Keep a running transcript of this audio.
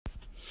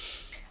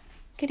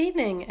Good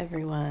evening,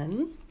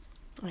 everyone.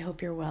 I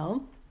hope you're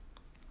well.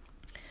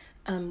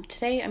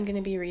 Today I'm going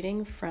to be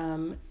reading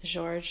from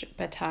Georges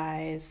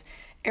Bataille's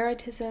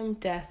Erotism,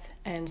 Death,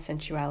 and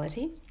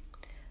Sensuality.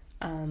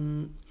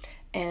 And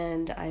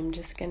I'm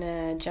just going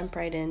to jump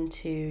right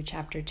into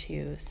chapter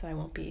 2, so I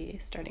won't be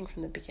starting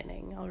from the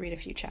beginning. I'll read a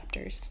few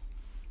chapters.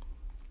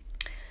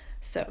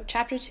 So,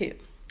 chapter 2,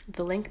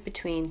 the link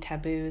between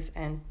taboos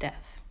and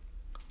death.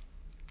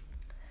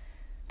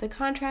 The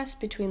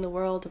contrast between the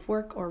world of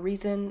work or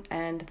reason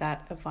and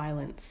that of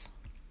violence.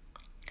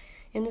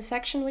 In the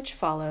section which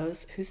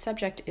follows, whose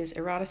subject is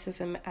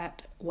eroticism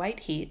at white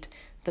heat,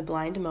 the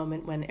blind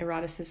moment when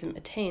eroticism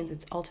attains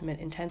its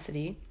ultimate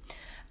intensity,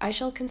 I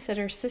shall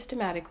consider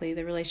systematically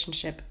the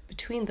relationship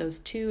between those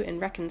two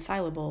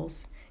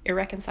irreconcilables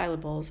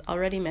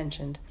already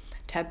mentioned,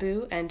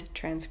 taboo and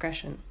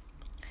transgression.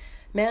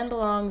 Man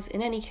belongs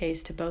in any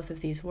case to both of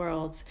these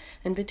worlds,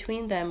 and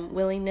between them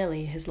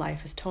willy-nilly his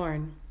life is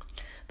torn.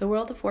 The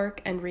world of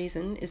work and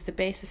reason is the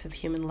basis of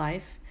human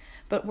life,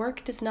 but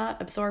work does not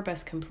absorb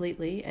us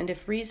completely, and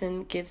if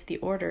reason gives the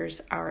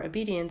orders, our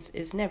obedience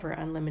is never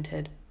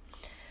unlimited.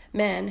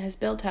 Man has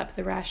built up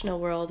the rational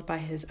world by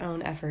his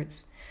own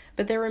efforts,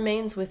 but there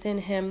remains within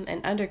him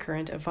an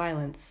undercurrent of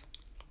violence.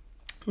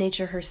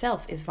 Nature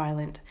herself is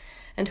violent,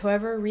 and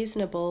however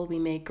reasonable we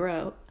may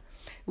grow,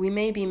 we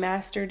may be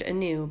mastered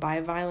anew by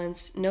a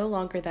violence no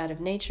longer that of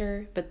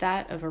nature, but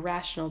that of a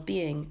rational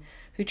being,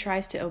 who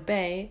tries to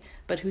obey,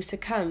 but who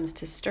succumbs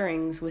to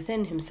stirrings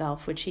within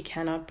himself which he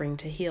cannot bring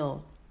to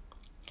heel.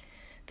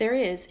 There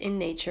is in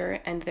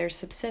nature, and there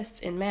subsists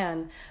in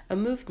man, a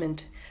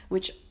movement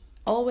which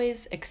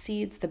always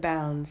exceeds the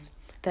bounds,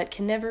 that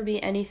can never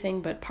be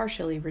anything but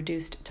partially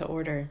reduced to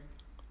order.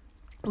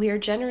 We are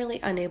generally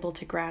unable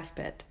to grasp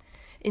it.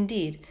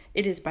 Indeed,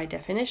 it is by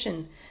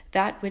definition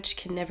that which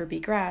can never be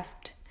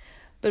grasped,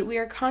 but we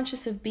are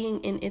conscious of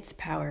being in its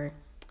power.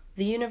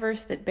 The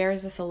universe that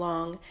bears us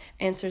along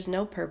answers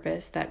no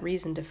purpose that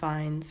reason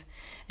defines,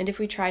 and if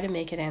we try to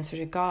make it answer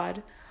to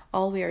God,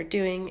 all we are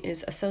doing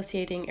is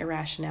associating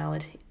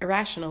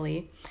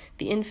irrationally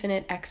the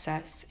infinite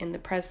excess in the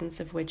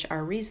presence of which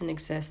our reason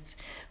exists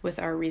with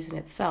our reason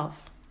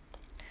itself.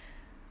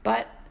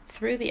 But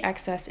through the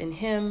excess in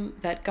him,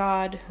 that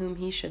God, whom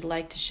he should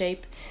like to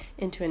shape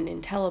into an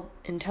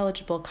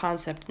intelligible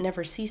concept,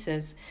 never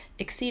ceases,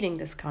 exceeding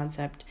this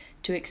concept,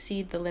 to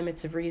exceed the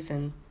limits of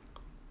reason.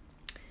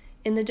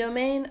 In the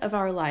domain of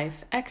our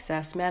life,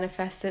 excess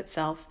manifests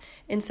itself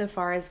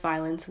insofar as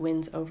violence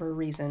wins over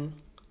reason.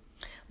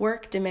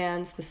 Work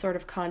demands the sort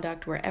of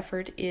conduct where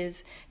effort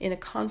is in a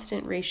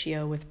constant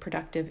ratio with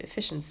productive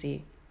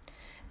efficiency.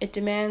 It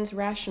demands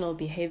rational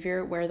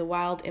behavior where the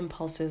wild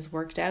impulses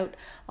worked out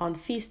on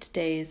feast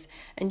days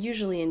and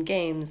usually in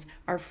games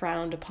are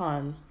frowned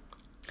upon.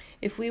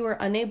 If we were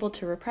unable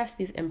to repress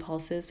these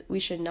impulses, we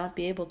should not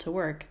be able to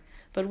work,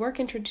 but work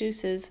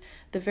introduces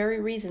the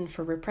very reason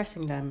for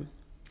repressing them.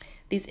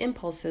 These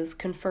impulses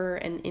confer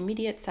an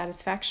immediate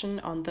satisfaction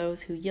on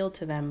those who yield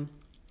to them.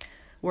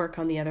 Work,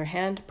 on the other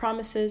hand,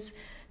 promises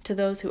to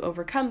those who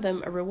overcome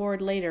them a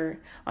reward later,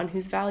 on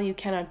whose value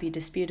cannot be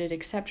disputed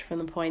except from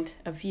the point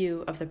of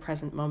view of the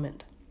present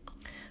moment.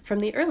 From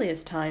the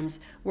earliest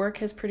times, work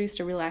has produced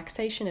a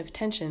relaxation of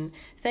tension,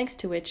 thanks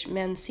to which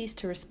men cease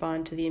to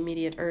respond to the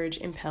immediate urge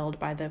impelled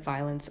by the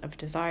violence of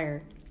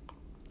desire.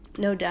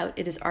 No doubt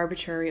it is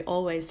arbitrary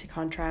always to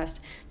contrast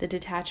the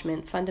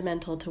detachment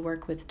fundamental to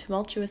work with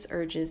tumultuous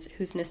urges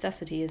whose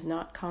necessity is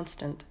not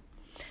constant.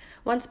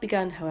 Once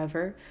begun,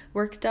 however,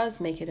 work does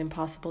make it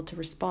impossible to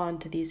respond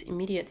to these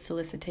immediate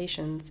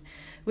solicitations,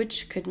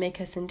 which could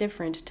make us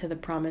indifferent to the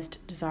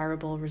promised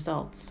desirable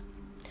results.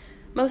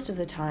 Most of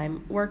the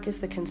time, work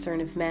is the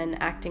concern of men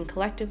acting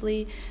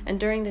collectively, and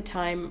during the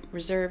time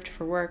reserved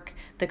for work,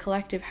 the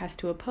collective has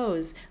to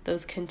oppose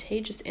those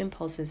contagious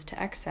impulses to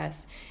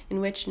excess, in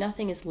which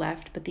nothing is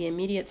left but the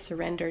immediate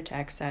surrender to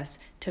excess,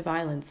 to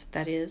violence,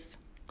 that is.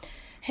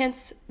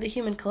 Hence, the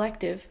human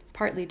collective,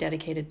 partly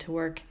dedicated to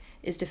work,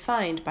 is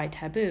defined by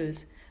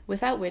taboos,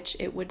 without which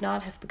it would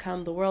not have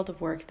become the world of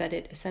work that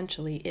it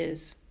essentially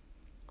is.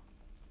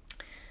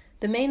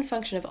 The main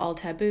function of all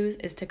taboos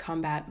is to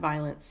combat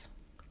violence.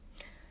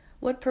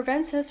 What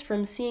prevents us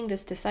from seeing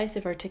this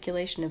decisive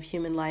articulation of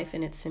human life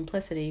in its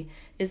simplicity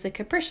is the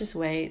capricious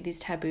way these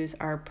taboos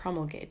are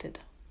promulgated.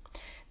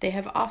 They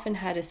have often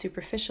had a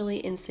superficially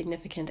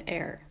insignificant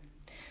air.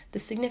 The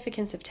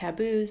significance of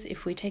taboos,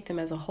 if we take them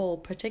as a whole,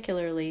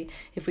 particularly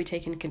if we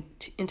take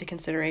into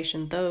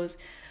consideration those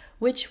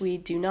which we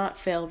do not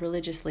fail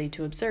religiously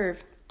to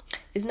observe,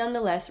 is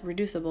nonetheless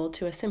reducible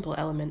to a simple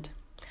element.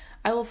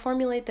 I will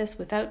formulate this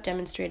without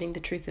demonstrating the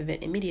truth of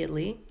it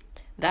immediately.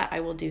 That I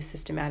will do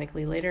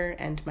systematically later,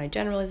 and my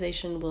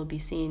generalization will be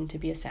seen to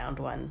be a sound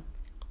one.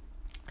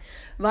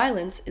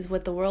 Violence is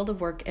what the world of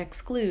work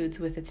excludes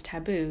with its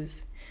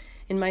taboos.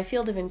 In my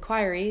field of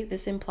inquiry,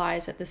 this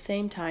implies at the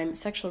same time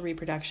sexual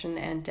reproduction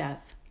and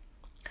death.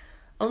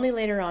 Only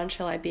later on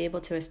shall I be able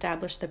to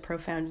establish the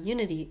profound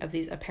unity of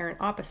these apparent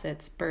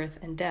opposites, birth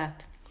and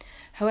death.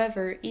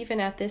 However, even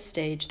at this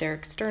stage, their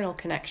external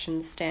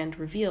connections stand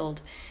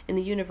revealed in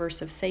the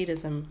universe of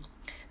sadism,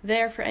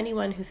 there for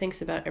anyone who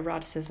thinks about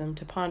eroticism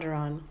to ponder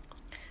on.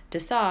 De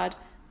Sade,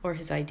 or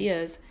his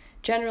ideas,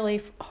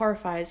 generally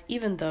horrifies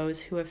even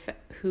those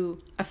who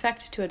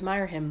affect to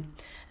admire him,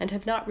 and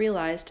have not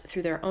realized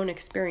through their own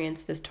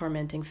experience this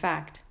tormenting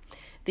fact.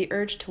 The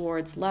urge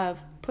towards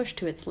love, pushed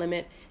to its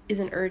limit, is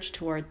an urge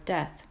toward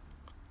death.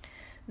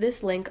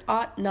 This link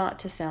ought not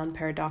to sound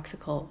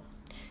paradoxical.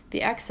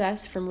 The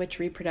excess from which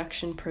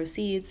reproduction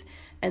proceeds,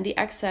 and the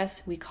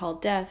excess we call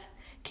death,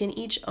 can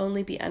each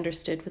only be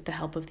understood with the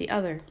help of the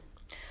other.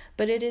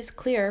 But it is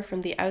clear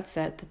from the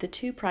outset that the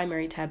two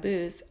primary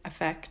taboos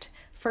affect,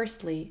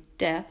 firstly,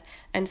 death,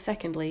 and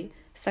secondly,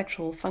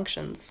 sexual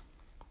functions.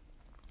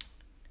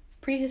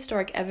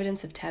 Prehistoric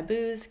evidence of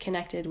taboos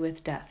connected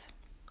with death.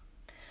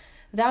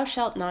 Thou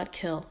shalt not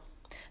kill.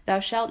 Thou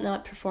shalt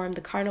not perform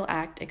the carnal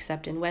act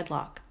except in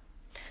wedlock.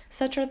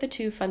 Such are the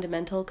two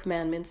fundamental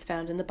commandments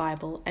found in the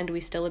Bible, and we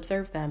still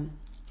observe them.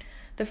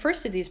 The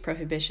first of these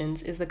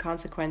prohibitions is the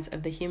consequence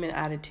of the human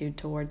attitude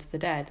towards the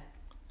dead.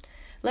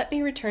 Let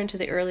me return to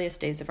the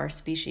earliest days of our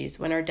species,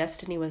 when our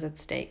destiny was at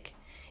stake.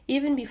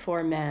 Even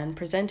before man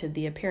presented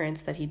the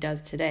appearance that he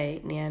does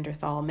today,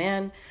 Neanderthal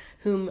man,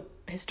 whom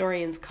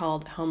historians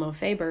called Homo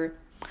faber,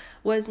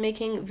 was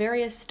making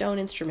various stone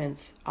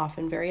instruments,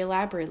 often very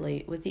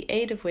elaborately, with the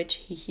aid of which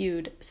he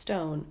hewed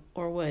stone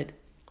or wood.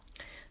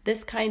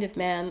 This kind of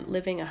man,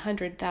 living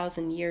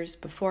 100,000 years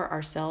before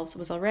ourselves,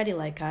 was already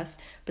like us,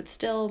 but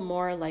still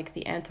more like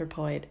the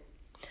anthropoid.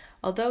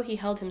 Although he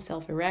held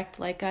himself erect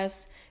like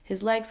us,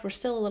 his legs were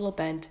still a little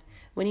bent.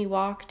 When he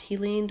walked, he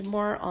leaned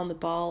more on the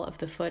ball of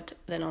the foot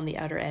than on the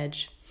outer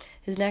edge.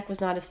 His neck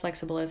was not as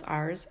flexible as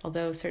ours,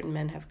 although certain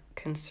men have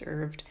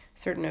conserved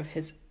certain of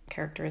his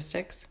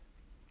characteristics.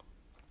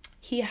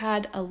 He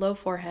had a low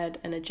forehead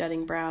and a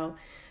jutting brow.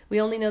 We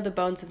only know the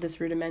bones of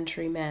this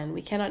rudimentary man.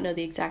 We cannot know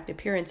the exact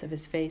appearance of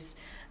his face,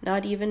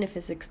 not even if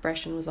his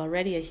expression was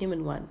already a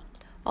human one.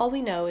 All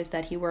we know is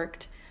that he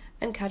worked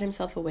and cut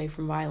himself away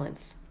from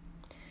violence.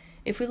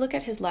 If we look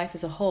at his life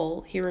as a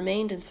whole, he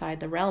remained inside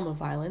the realm of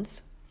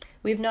violence.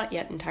 We have not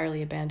yet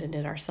entirely abandoned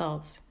it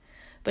ourselves,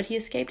 but he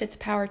escaped its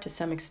power to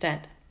some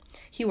extent.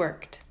 He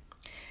worked.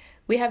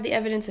 We have the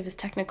evidence of his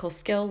technical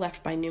skill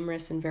left by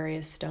numerous and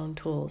various stone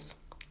tools.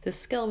 This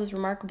skill was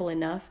remarkable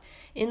enough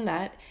in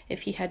that,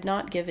 if he had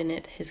not given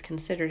it his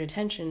considered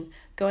attention,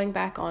 going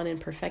back on and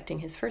perfecting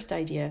his first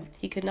idea,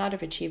 he could not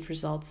have achieved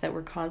results that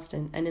were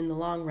constant and in the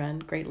long run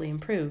greatly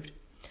improved.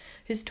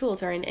 His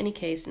tools are in any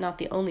case not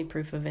the only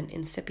proof of an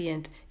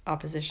incipient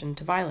opposition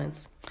to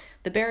violence.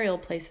 The burial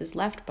places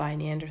left by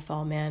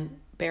Neanderthal man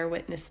bear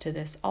witness to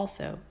this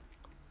also.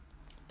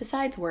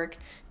 Besides work,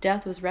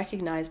 death was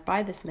recognized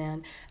by this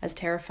man as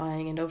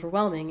terrifying and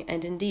overwhelming,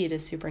 and indeed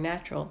as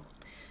supernatural.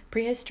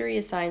 Prehistory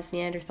assigns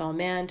Neanderthal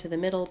man to the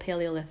Middle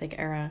Paleolithic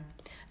era,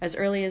 as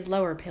early as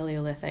Lower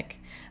Paleolithic.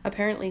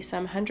 Apparently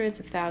some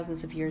hundreds of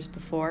thousands of years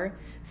before,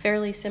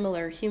 fairly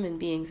similar human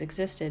beings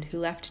existed who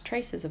left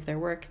traces of their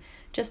work,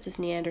 just as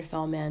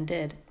Neanderthal man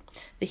did.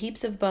 The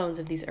heaps of bones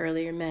of these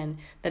earlier men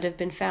that have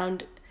been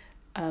found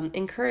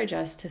encourage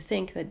us to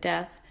think that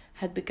death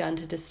had begun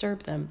to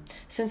disturb them,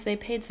 since they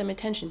paid some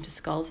attention to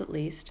skulls at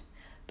least.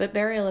 But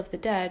burial of the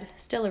dead,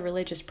 still a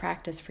religious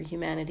practice for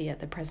humanity at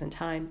the present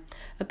time,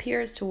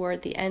 appears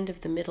toward the end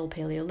of the Middle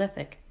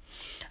Paleolithic,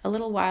 a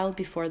little while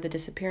before the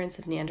disappearance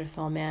of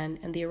Neanderthal man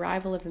and the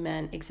arrival of a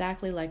man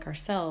exactly like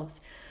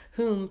ourselves,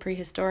 whom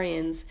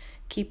prehistorians,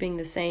 keeping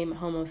the same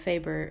Homo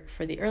faber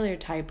for the earlier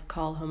type,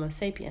 call Homo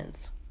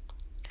sapiens.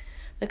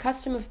 The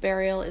custom of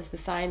burial is the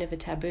sign of a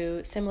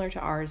taboo similar to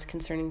ours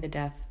concerning the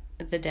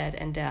dead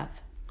and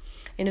death.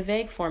 In a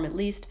vague form at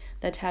least,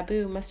 the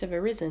taboo must have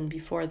arisen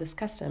before this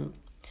custom.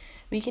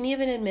 We can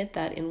even admit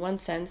that, in one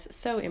sense,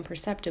 so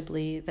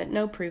imperceptibly that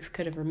no proof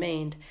could have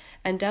remained,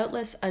 and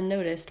doubtless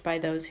unnoticed by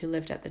those who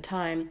lived at the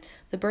time,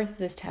 the birth of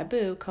this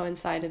taboo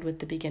coincided with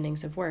the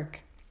beginnings of work.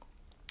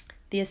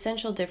 The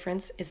essential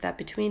difference is that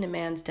between a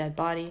man's dead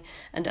body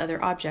and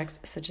other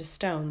objects, such as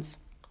stones.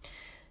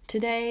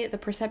 Today, the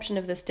perception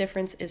of this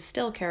difference is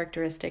still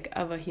characteristic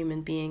of a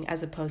human being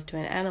as opposed to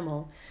an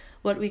animal.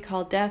 What we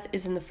call death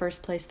is in the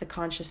first place the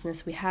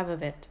consciousness we have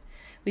of it.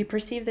 We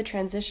perceive the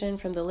transition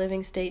from the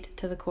living state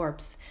to the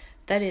corpse,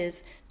 that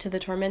is, to the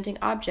tormenting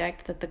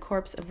object that the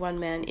corpse of one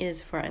man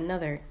is for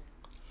another.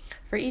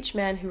 For each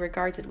man who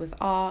regards it with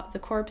awe, the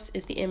corpse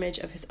is the image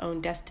of his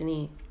own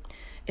destiny.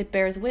 It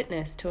bears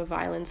witness to a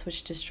violence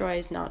which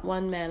destroys not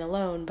one man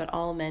alone, but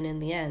all men in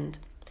the end.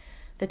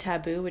 The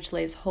taboo which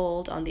lays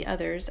hold on the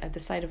others at the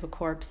sight of a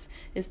corpse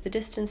is the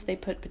distance they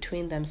put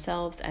between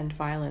themselves and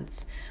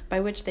violence, by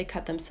which they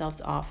cut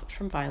themselves off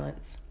from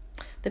violence.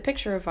 The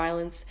picture of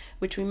violence,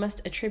 which we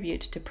must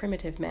attribute to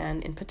primitive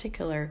man in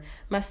particular,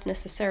 must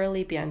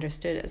necessarily be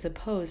understood as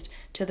opposed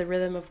to the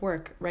rhythm of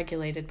work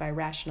regulated by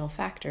rational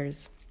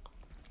factors.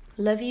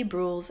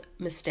 Lévi-Bruhl's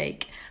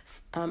mistake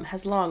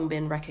has long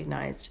been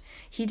recognized.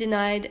 He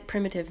denied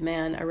primitive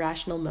man a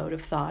rational mode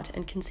of thought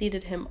and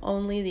conceded him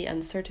only the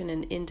uncertain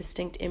and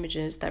indistinct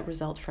images that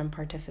result from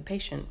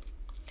participation.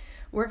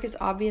 Work is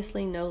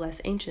obviously no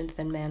less ancient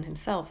than man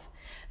himself,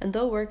 and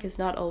though work is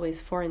not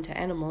always foreign to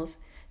animals,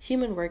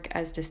 human work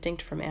as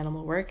distinct from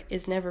animal work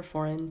is never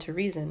foreign to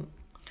reason.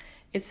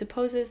 It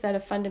supposes that a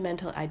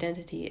fundamental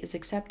identity is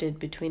accepted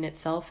between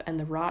itself and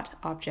the wrought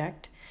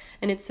object,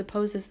 and it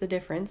supposes the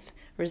difference,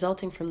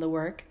 resulting from the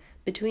work,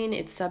 between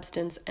its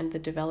substance and the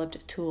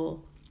developed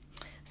tool.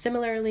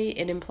 Similarly,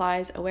 it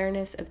implies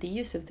awareness of the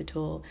use of the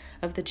tool,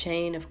 of the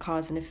chain of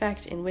cause and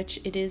effect in which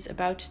it is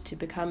about to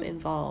become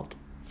involved.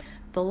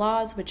 The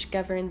laws which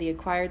govern the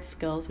acquired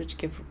skills which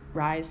give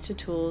rise to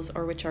tools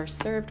or which are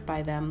served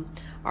by them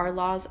are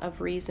laws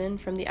of reason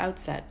from the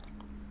outset.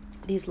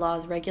 These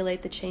laws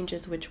regulate the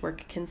changes which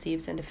work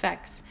conceives and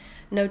effects.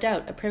 No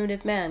doubt a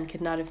primitive man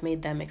could not have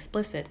made them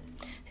explicit.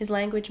 His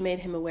language made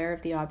him aware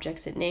of the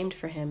objects it named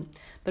for him,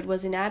 but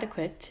was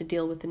inadequate to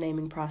deal with the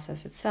naming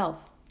process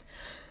itself.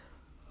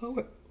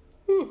 A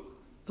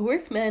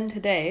workman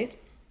today,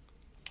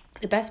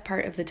 the best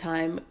part of the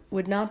time,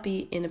 would not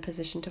be in a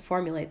position to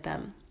formulate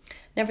them.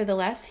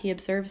 Nevertheless, he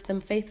observes them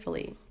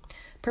faithfully.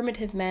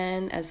 Primitive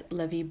man, as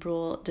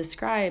Lévi-Bruhl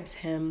describes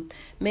him,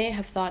 may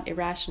have thought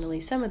irrationally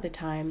some of the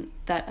time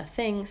that a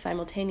thing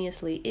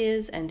simultaneously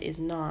is and is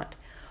not,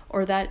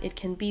 or that it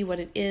can be what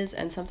it is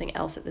and something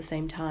else at the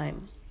same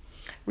time.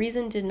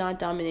 Reason did not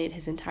dominate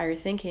his entire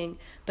thinking,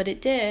 but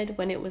it did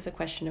when it was a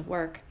question of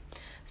work.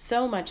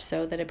 So much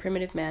so that a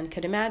primitive man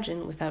could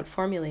imagine, without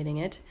formulating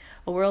it,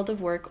 a world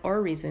of work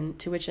or reason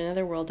to which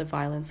another world of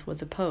violence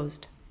was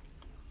opposed.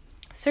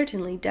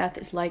 Certainly, death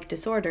is like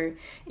disorder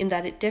in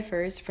that it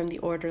differs from the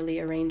orderly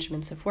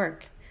arrangements of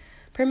work.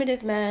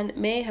 Primitive man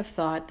may have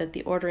thought that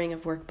the ordering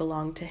of work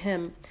belonged to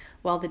him,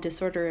 while the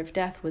disorder of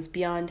death was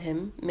beyond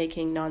him,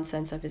 making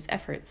nonsense of his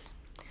efforts.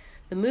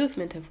 The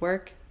movement of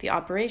work, the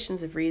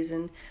operations of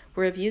reason,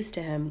 were of use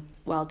to him,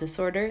 while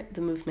disorder, the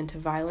movement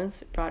of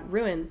violence, brought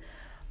ruin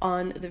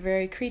on the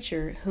very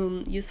creature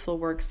whom useful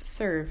works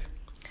serve.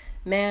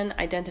 Man,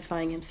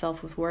 identifying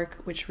himself with work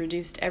which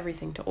reduced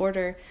everything to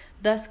order,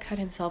 thus cut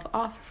himself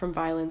off from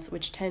violence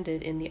which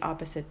tended in the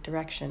opposite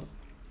direction.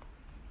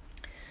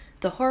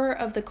 The horror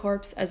of the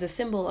corpse as a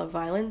symbol of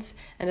violence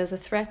and as a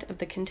threat of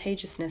the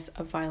contagiousness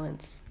of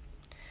violence.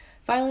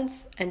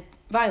 Violence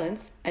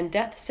and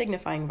death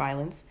signifying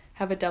violence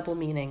have a double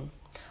meaning.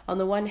 On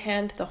the one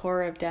hand, the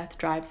horror of death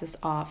drives us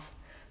off,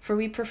 for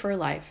we prefer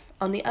life.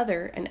 On the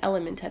other, an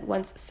element at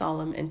once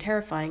solemn and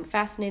terrifying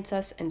fascinates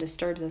us and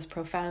disturbs us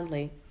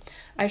profoundly.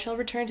 I shall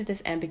return to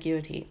this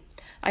ambiguity.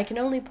 I can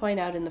only point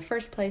out in the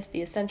first place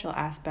the essential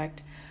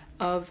aspect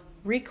of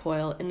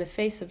recoil in the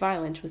face of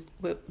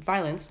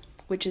violence,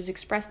 which is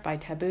expressed by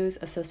taboos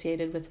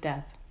associated with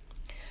death.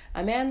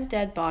 A man's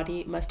dead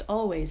body must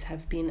always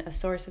have been a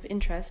source of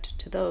interest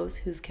to those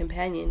whose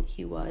companion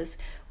he was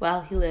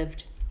while he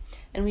lived,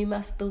 and we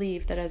must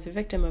believe that as a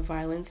victim of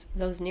violence,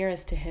 those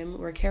nearest to him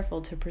were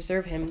careful to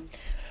preserve him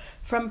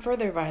from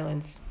further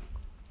violence.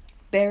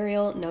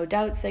 Burial no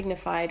doubt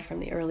signified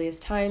from the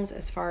earliest times,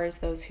 as far as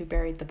those who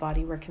buried the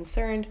body were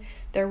concerned,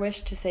 their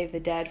wish to save the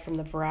dead from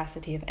the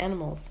voracity of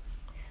animals.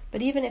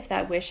 But even if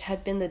that wish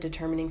had been the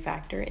determining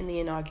factor in the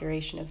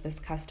inauguration of this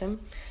custom,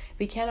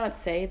 we cannot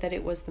say that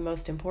it was the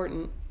most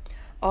important.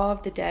 Awe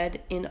of the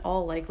dead, in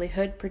all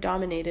likelihood,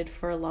 predominated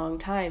for a long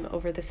time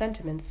over the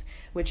sentiments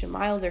which a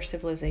milder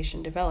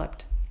civilization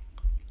developed.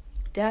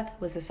 Death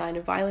was a sign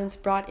of violence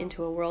brought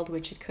into a world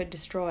which it could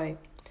destroy.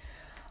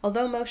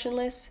 Although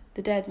motionless,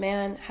 the dead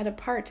man had a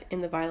part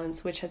in the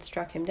violence which had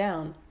struck him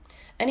down.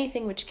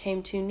 Anything which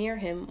came too near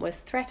him was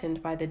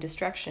threatened by the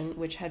destruction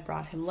which had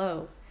brought him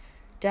low.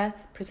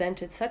 Death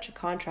presented such a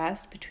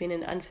contrast between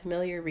an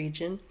unfamiliar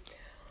region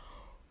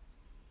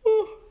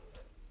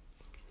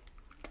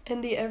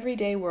and the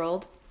everyday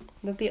world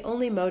that the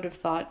only mode of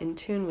thought in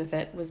tune with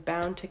it was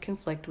bound to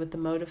conflict with the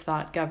mode of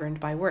thought governed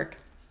by work.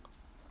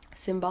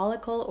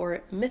 Symbolical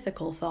or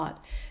mythical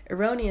thought,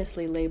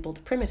 erroneously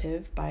labeled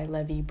primitive by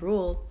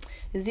Lévi-Bruhl,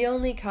 is the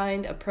only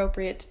kind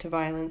appropriate to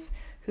violence,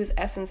 whose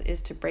essence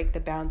is to break the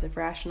bounds of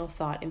rational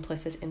thought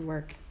implicit in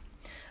work.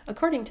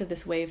 According to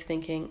this way of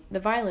thinking, the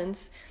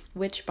violence,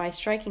 which by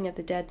striking at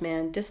the dead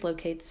man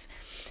dislocates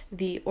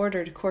the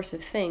ordered course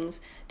of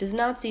things, does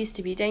not cease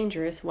to be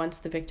dangerous once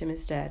the victim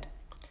is dead.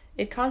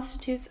 It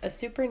constitutes a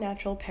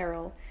supernatural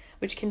peril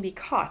which can be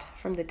caught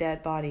from the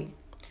dead body.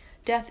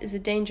 Death is a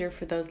danger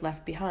for those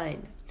left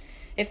behind.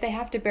 If they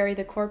have to bury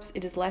the corpse,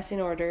 it is less in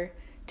order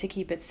to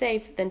keep it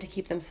safe than to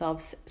keep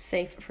themselves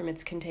safe from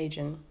its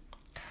contagion.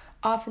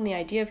 Often the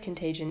idea of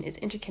contagion is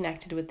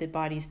interconnected with the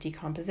body's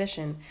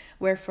decomposition,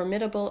 where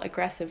formidable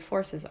aggressive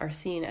forces are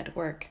seen at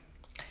work.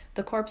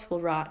 The corpse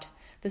will rot.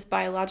 This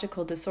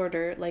biological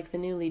disorder, like the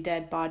newly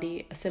dead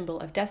body, a symbol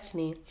of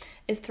destiny,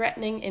 is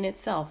threatening in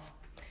itself.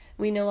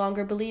 We no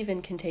longer believe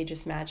in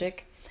contagious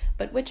magic,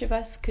 but which of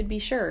us could be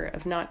sure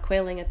of not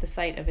quailing at the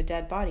sight of a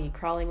dead body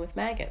crawling with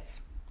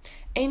maggots?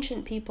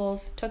 Ancient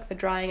peoples took the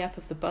drying up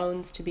of the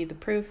bones to be the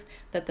proof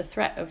that the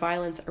threat of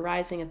violence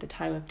arising at the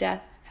time of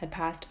death had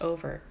passed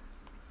over.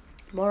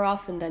 More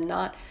often than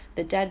not,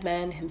 the dead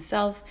man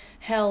himself,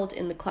 held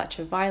in the clutch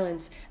of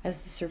violence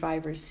as the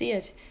survivors see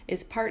it,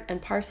 is part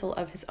and parcel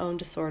of his own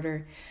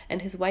disorder,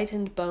 and his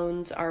whitened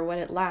bones are what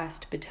at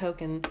last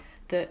betoken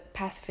the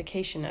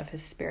pacification of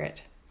his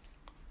spirit.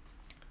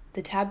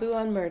 The taboo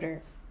on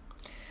murder.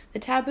 The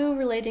taboo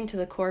relating to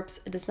the corpse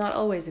does not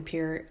always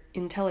appear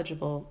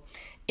intelligible.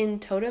 In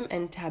Totem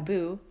and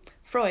Taboo,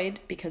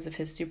 Freud, because of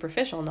his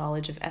superficial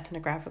knowledge of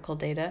ethnographical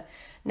data,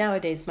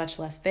 nowadays much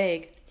less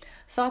vague,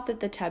 thought that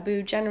the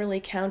taboo generally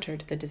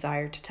countered the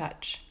desire to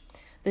touch.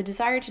 The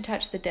desire to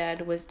touch the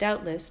dead was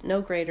doubtless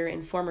no greater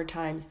in former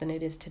times than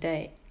it is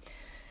today.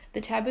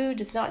 The taboo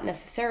does not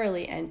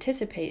necessarily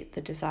anticipate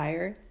the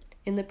desire.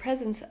 In the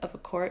presence of a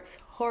corpse,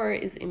 horror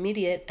is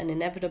immediate and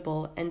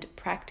inevitable and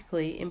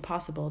practically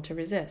impossible to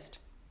resist.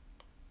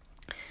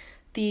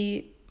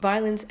 The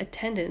violence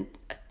attendant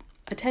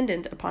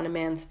upon a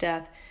man's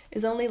death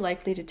is only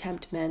likely to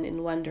tempt men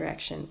in one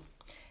direction.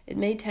 It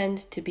may tend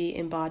to be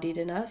embodied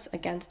in us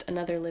against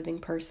another living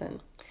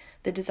person.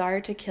 The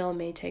desire to kill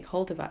may take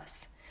hold of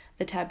us.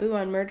 The taboo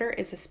on murder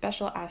is a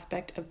special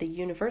aspect of the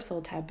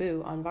universal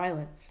taboo on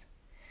violence.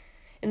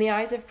 In the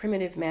eyes of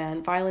primitive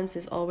man, violence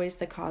is always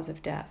the cause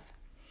of death.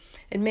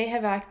 It may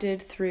have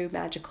acted through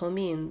magical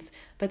means,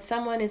 but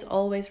someone is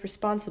always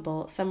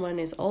responsible, someone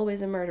is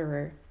always a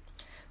murderer.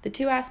 The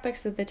two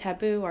aspects of the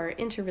taboo are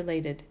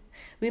interrelated.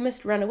 We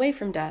must run away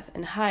from death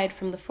and hide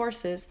from the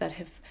forces that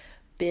have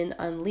been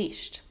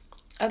unleashed.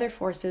 Other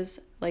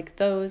forces, like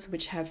those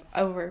which have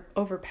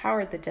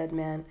overpowered the dead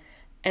man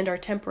and are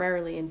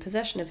temporarily in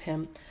possession of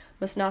him,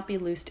 must not be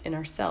loosed in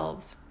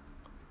ourselves.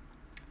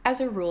 As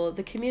a rule,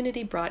 the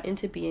community brought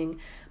into being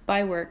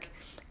by work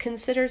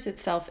considers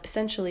itself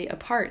essentially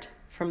apart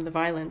from the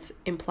violence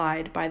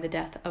implied by the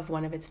death of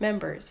one of its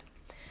members.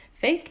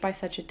 Faced by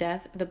such a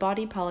death, the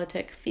body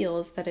politic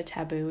feels that a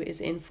taboo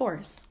is in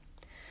force.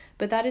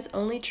 But that is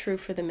only true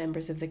for the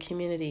members of the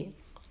community.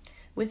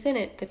 Within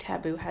it, the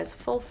taboo has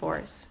full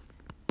force.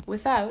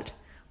 Without,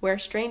 where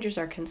strangers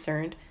are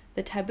concerned,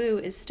 the taboo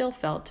is still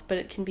felt, but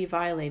it can be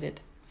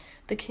violated.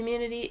 The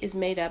community is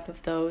made up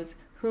of those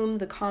whom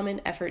the common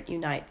effort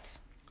unites.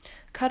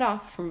 Cut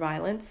off from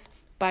violence,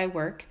 by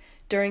work,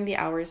 during the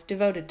hours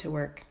devoted to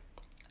work.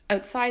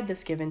 Outside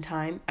this given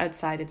time,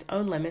 outside its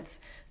own limits,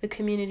 the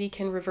community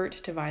can revert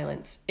to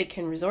violence. It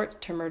can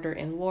resort to murder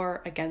in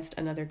war against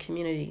another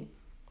community.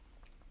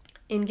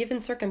 In given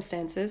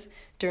circumstances,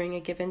 during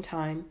a given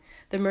time,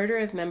 the murder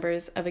of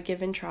members of a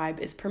given tribe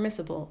is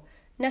permissible,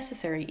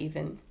 necessary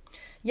even.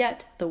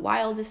 Yet the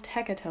wildest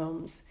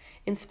hecatombs,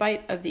 in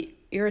spite of the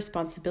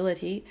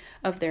irresponsibility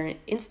of their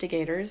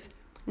instigators,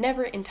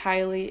 never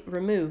entirely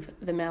remove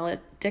the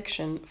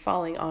malediction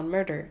falling on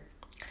murder.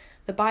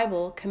 The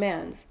Bible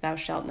commands, "Thou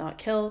shalt not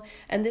kill,"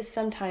 and this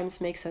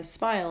sometimes makes us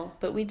smile,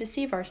 but we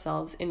deceive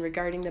ourselves in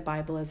regarding the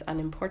Bible as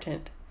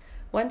unimportant.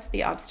 Once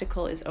the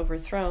obstacle is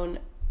overthrown,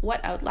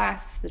 what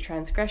outlasts the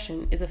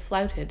transgression is a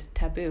flouted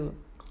taboo.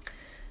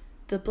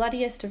 The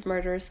bloodiest of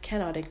murderers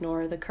cannot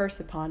ignore the curse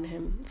upon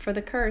him, for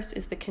the curse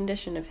is the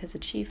condition of his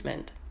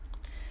achievement.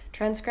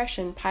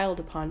 Transgression piled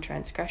upon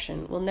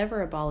transgression will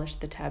never abolish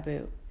the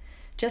taboo,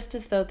 just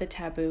as though the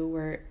taboo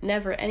were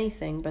never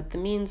anything but the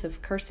means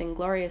of cursing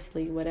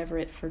gloriously whatever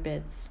it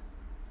forbids.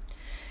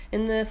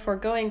 In the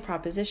foregoing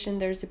proposition,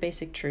 there is a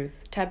basic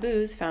truth.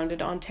 Taboos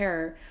founded on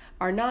terror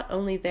are not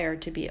only there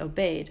to be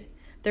obeyed.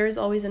 There is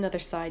always another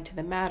side to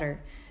the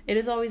matter. It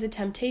is always a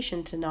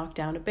temptation to knock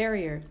down a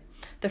barrier.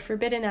 The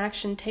forbidden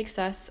action takes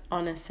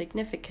on a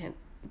significance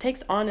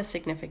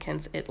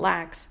it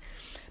lacks,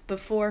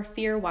 before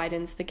fear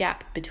widens the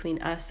gap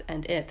between us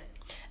and it,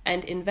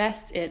 and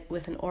invests it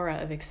with an aura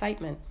of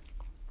excitement.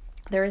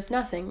 There is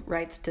nothing,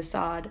 writes de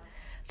Sade,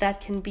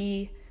 that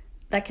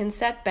can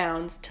set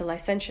bounds to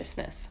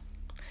licentiousness.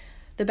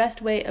 The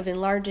best way of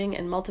enlarging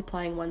and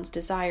multiplying one's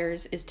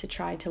desires is to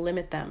try to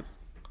limit them.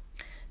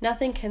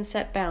 Nothing can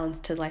set bounds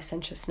to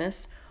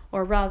licentiousness,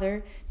 or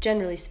rather,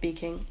 generally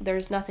speaking, there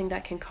is nothing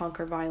that can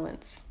conquer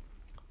violence.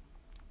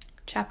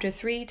 Chapter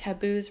 3,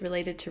 Taboos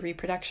related to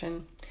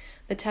reproduction.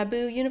 The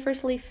taboo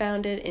universally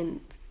found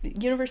in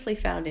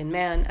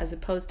man as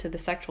opposed to the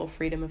sexual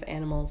freedom of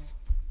animals.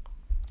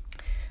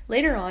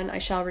 Later on, I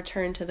shall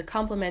return to the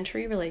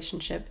complementary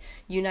relationship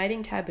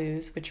uniting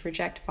taboos, which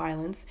reject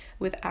violence,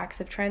 with acts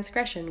of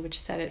transgression, which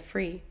set it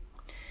free.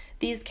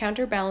 These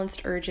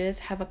counterbalanced urges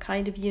have a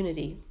kind of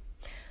unity.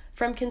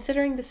 From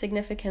considering the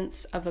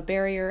significance of a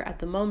barrier at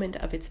the moment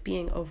of its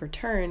being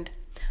overturned,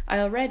 I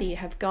already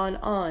have gone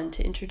on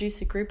to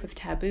introduce a group of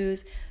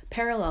taboos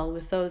parallel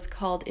with those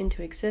called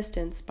into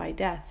existence by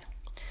death.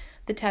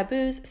 The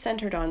taboos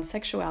centered on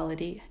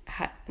sexuality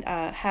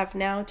have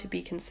now to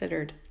be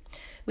considered.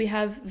 We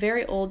have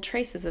very old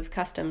traces of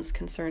customs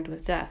concerned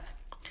with death.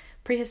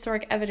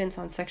 Prehistoric evidence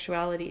on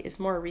sexuality is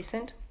more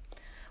recent.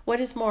 What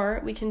is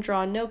more, we can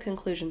draw no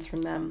conclusions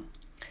from them.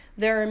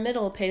 There are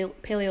Middle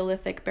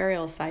Paleolithic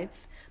burial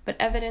sites, but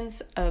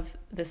evidence of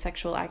the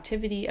sexual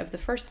activity of the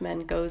first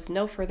men goes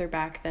no further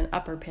back than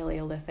Upper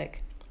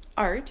Paleolithic.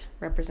 art,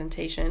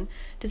 representation,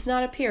 does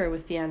not appear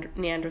with the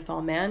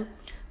Neanderthal man,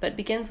 but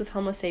begins with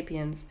Homo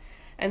sapiens,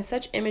 and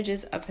such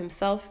images of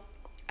himself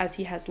as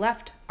he has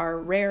left are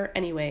rare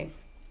anyway.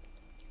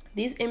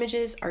 These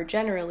images are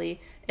generally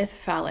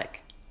ithphalic.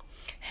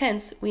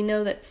 Hence, we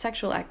know that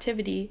sexual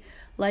activity,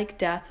 like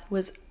death,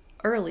 was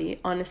early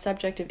on a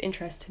subject of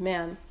interest to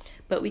man,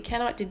 but we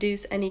cannot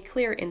deduce any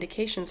clear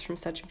indications from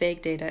such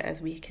vague data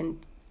as we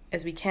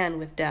can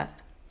with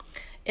death.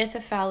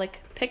 Ithphalic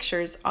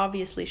pictures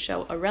obviously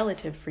show a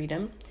relative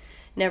freedom.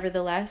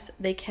 Nevertheless,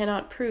 they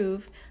cannot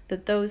prove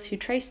that those who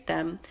traced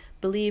them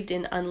believed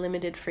in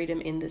unlimited freedom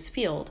in this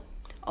field.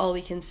 All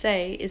we can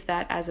say is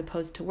that, as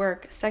opposed to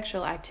work,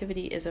 sexual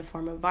activity is a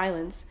form of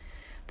violence,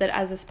 that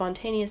as a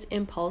spontaneous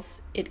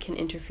impulse, it can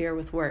interfere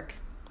with work.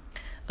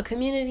 A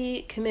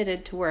community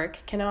committed to work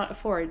cannot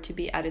afford to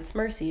be at its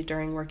mercy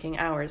during working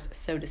hours,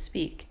 so to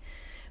speak.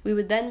 We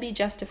would then be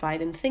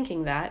justified in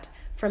thinking that,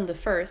 from the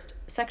first,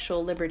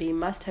 sexual liberty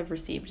must have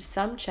received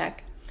some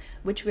check,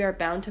 which we are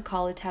bound to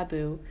call a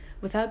taboo,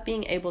 without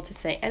being able to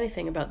say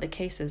anything about the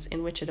cases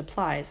in which it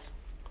applies.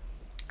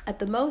 At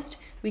the most,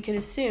 we could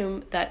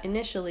assume that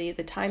initially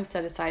the time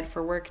set aside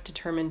for work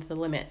determined the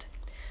limit.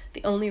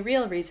 The only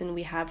real reason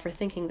we have for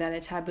thinking that a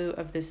taboo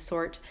of this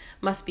sort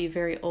must be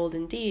very old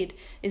indeed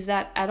is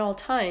that at all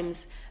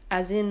times,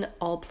 as in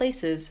all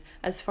places,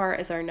 as far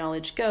as our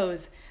knowledge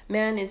goes,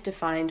 man is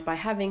defined by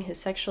having his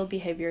sexual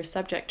behavior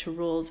subject to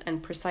rules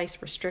and precise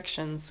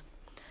restrictions.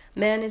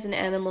 Man is an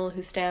animal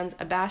who stands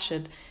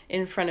abashed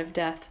in front of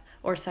death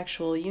or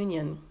sexual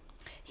union.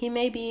 He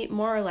may be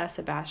more or less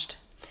abashed,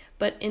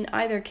 but in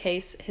either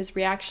case, his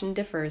reaction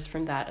differs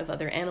from that of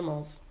other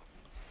animals.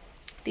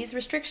 These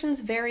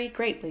restrictions vary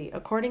greatly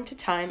according to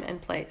time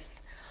and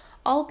place.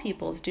 All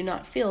peoples do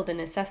not feel the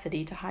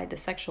necessity to hide the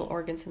sexual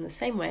organs in the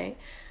same way,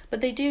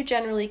 but they do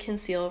generally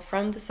conceal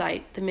from the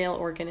sight the male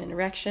organ in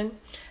erection,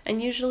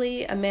 and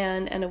usually a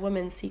man and a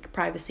woman seek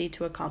privacy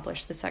to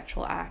accomplish the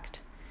sexual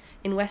act.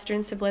 In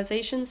Western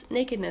civilizations,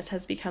 nakedness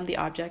has become the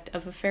object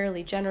of a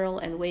fairly general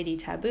and weighty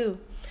taboo,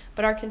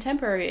 but our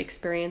contemporary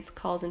experience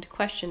calls into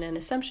question an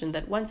assumption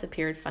that once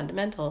appeared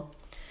fundamental.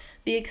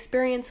 The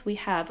experience we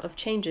have of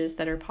changes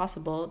that are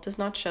possible does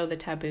not show the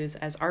taboos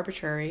as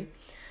arbitrary,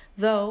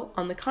 though,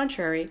 on the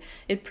contrary,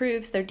 it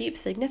proves their deep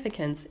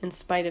significance in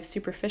spite of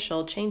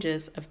superficial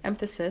changes of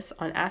emphasis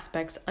on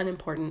aspects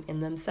unimportant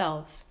in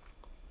themselves.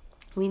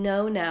 We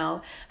know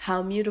now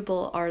how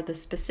mutable are the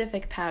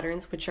specific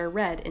patterns which are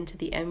read into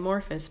the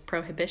amorphous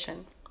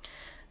prohibition.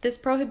 This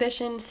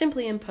prohibition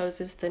simply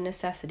imposes the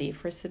necessity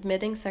for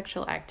submitting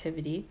sexual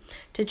activity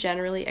to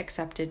generally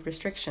accepted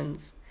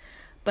restrictions.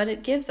 But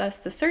it gives us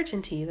the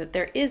certainty that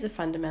there is a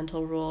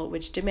fundamental rule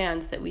which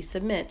demands that we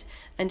submit,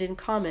 and in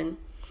common,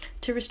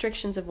 to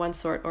restrictions of one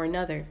sort or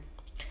another.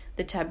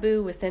 The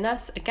taboo within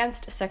us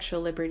against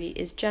sexual liberty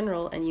is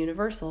general and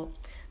universal.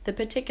 The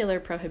particular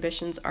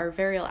prohibitions are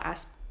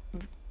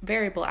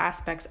variable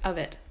aspects of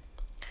it.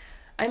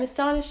 I am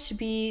astonished to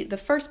be the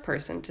first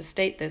person to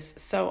state this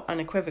so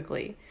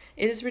unequivocally.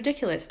 It is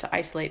ridiculous to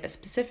isolate a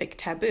specific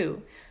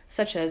taboo,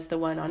 such as the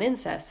one on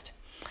incest,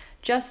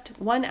 just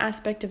one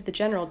aspect of the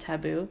general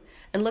taboo,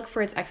 and look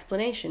for its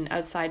explanation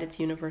outside its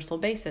universal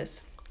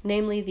basis,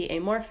 namely the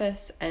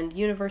amorphous and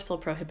universal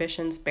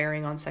prohibitions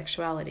bearing on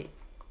sexuality.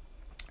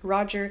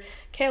 Roger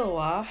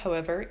Caillois,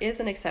 however, is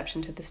an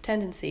exception to this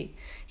tendency.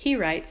 He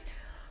writes,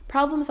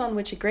 "Problems on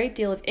which a great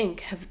deal of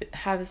ink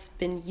has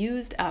been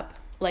used up,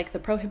 like the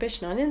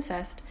prohibition on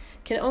incest,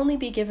 can only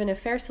be given a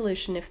fair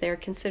solution if they are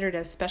considered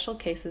as special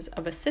cases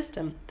of a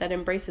system that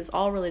embraces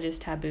all religious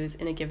taboos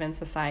in a given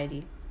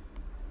society."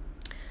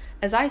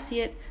 As I see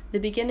it, the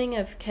beginning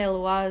of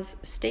Caillois'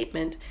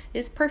 statement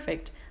is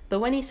perfect, but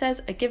when he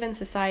says a given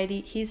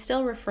society, he is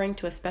still referring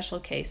to a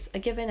special case, a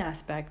given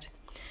aspect.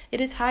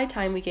 It is high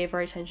time we gave our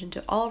attention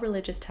to all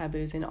religious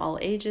taboos in all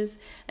ages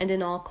and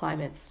in all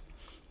climates.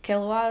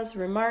 Caillois'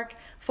 remark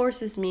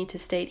forces me to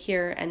state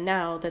here and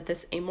now that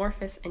this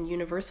amorphous and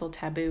universal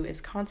taboo is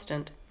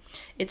constant.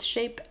 Its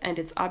shape and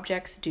its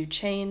objects do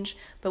change,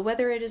 but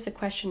whether it is a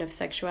question of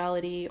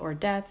sexuality or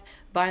death,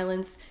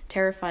 violence,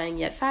 terrifying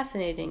yet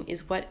fascinating,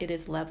 is what it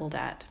is leveled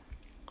at.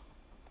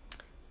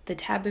 The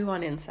taboo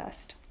on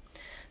incest.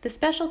 The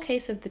special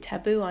case of the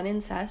taboo on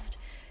incest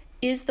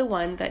is the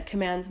one that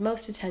commands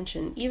most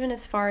attention, even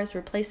as far as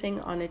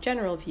replacing on a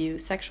general view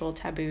sexual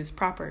taboos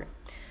proper.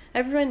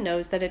 Everyone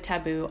knows that a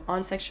taboo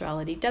on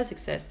sexuality does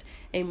exist,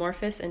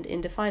 amorphous and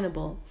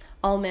indefinable.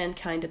 All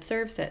mankind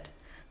observes it.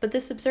 But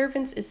this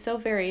observance is so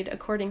varied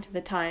according to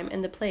the time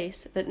and the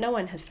place that no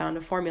one has found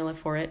a formula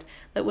for it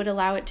that would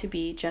allow it to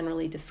be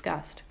generally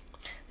discussed.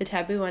 The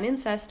taboo on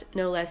incest,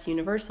 no less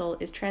universal,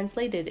 is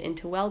translated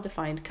into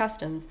well-defined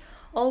customs,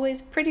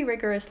 always pretty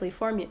rigorously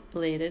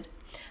formulated,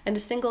 and a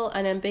single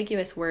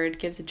unambiguous word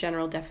gives a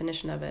general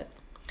definition of it.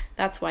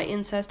 That's why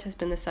incest has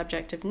been the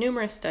subject of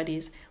numerous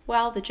studies,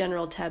 while the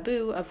general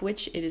taboo, of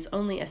which it is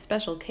only a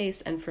special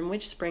case and from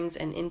which springs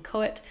an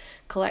inchoate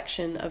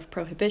collection of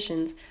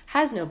prohibitions,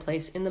 has no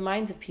place in the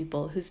minds of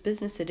people whose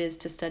business it is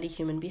to study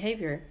human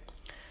behavior.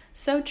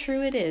 So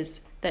true it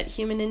is that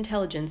human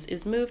intelligence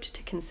is moved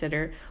to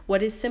consider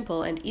what is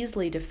simple and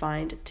easily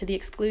defined to the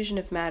exclusion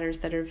of matters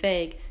that are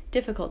vague,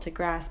 difficult to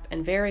grasp,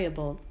 and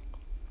variable.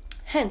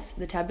 Hence,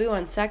 the taboo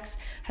on sex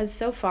has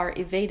so far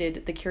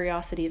evaded the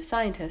curiosity of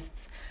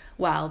scientists,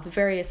 while the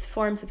various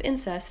forms of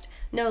incest,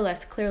 no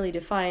less clearly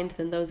defined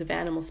than those of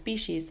animal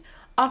species,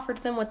 offered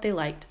them what they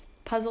liked,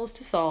 puzzles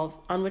to solve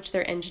on which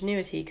their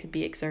ingenuity could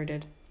be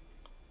exerted.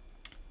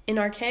 In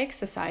archaic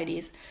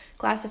societies,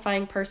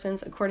 classifying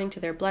persons according to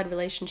their blood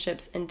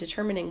relationships and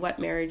determining what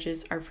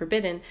marriages are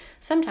forbidden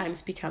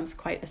sometimes becomes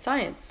quite a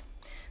science.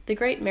 The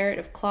great merit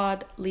of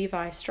Claude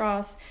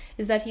Lévi-Strauss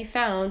is that he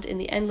found in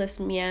the endless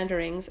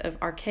meanderings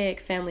of archaic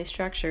family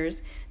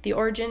structures the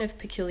origin of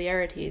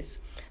peculiarities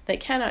that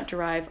cannot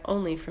derive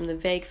only from the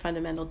vague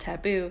fundamental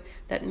taboo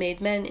that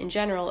made men in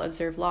general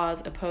observe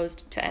laws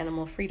opposed to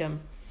animal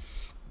freedom.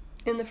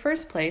 In the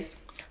first place,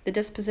 the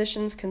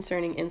dispositions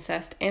concerning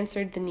incest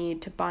answered the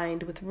need to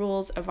bind with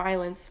rules of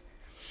violence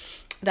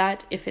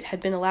that, if it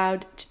had been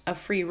allowed a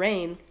free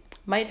rein,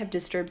 might have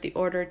disturbed the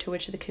order to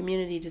which the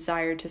community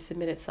desired to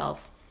submit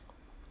itself.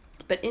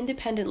 But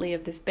independently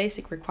of this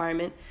basic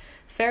requirement,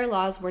 fair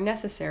laws were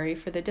necessary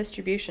for the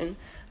distribution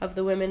of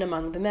the women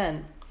among the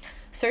men.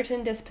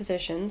 Certain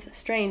dispositions,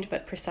 strange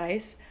but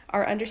precise,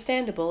 are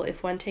understandable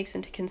if one takes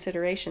into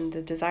consideration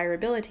the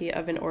desirability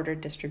of an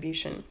ordered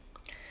distribution.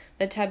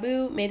 The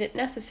taboo made it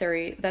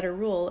necessary that a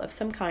rule of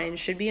some kind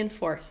should be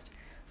enforced,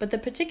 but the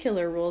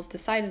particular rules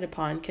decided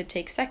upon could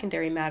take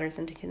secondary matters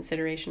into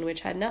consideration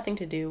which had nothing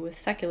to do with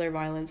secular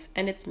violence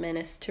and its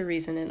menace to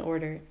reason and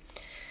order.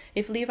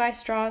 If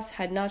Lévi-Strauss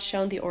had not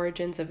shown the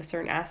origins of a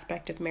certain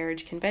aspect of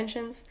marriage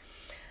conventions,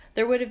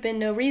 there would have been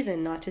no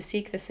reason not to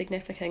seek the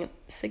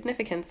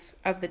significance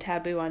of the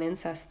taboo on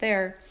incest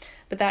there,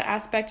 but that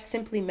aspect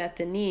simply met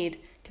the need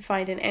to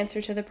find an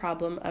answer to the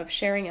problem of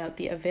sharing out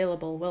the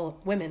available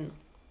women.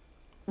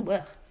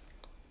 Blech.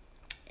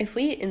 If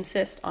we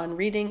insist on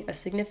reading a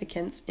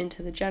significance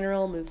into the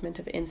general movement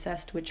of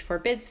incest which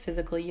forbids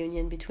physical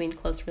union between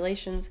close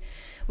relations,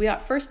 we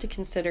ought first to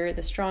consider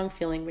the strong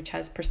feeling which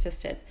has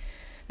persisted.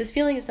 This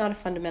feeling is not a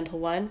fundamental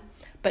one,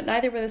 but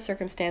neither were the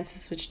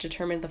circumstances which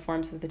determined the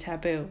forms of the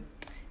taboo.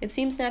 It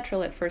seems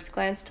natural at first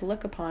glance to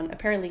look upon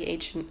apparently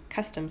ancient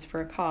customs for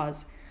a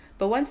cause,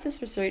 but once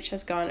this research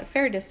has gone a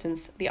fair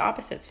distance, the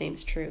opposite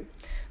seems true.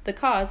 The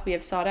cause we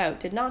have sought out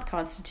did not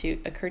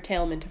constitute a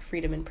curtailment of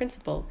freedom in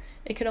principle.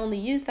 It could only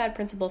use that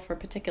principle for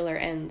particular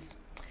ends.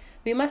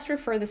 We must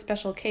refer the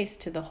special case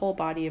to the whole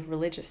body of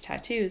religious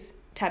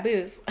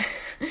taboos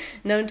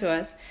known to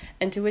us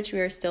and to which we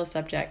are still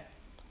subject.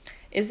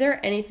 Is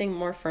there anything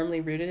more firmly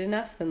rooted in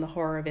us than the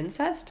horror of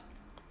incest?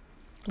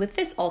 With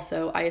this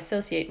also I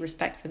associate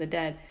respect for the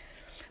dead,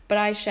 but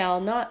I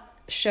shall not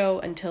show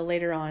until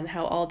later on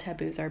how all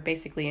taboos are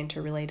basically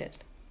interrelated.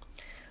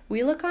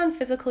 We look on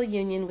physical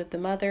union with the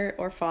mother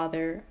or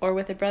father, or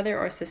with a brother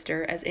or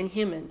sister, as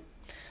inhuman.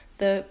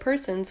 The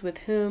persons with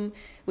whom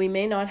we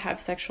may not have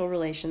sexual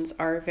relations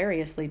are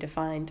variously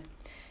defined.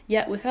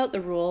 Yet without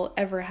the rule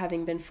ever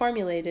having been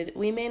formulated,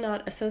 we may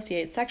not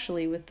associate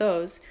sexually with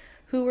those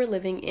who were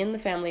living in the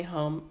family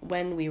home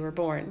when we were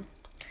born.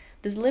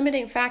 This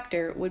limiting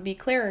factor would be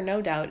clearer,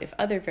 no doubt, if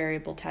other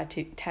variable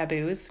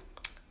taboos,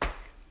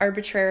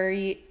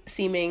 arbitrary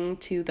seeming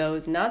to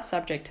those not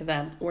subject to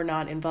them, were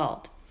not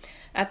involved.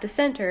 At the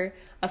center,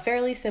 a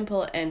fairly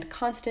simple and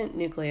constant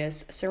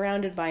nucleus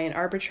surrounded by an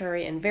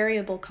arbitrary and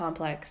variable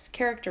complex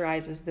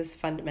characterizes this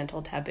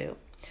fundamental taboo.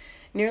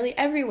 Nearly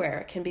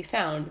everywhere can be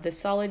found the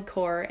solid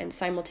core and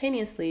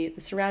simultaneously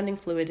the surrounding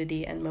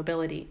fluidity and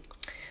mobility.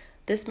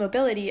 This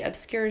mobility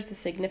obscures the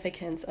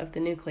significance of the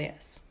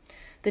nucleus.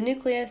 The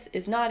nucleus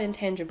is not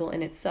intangible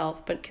in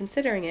itself, but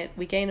considering it,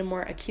 we gain a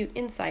more acute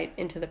insight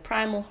into the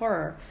primal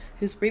horror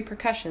whose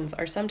repercussions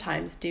are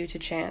sometimes due to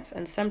chance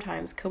and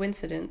sometimes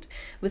coincident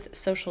with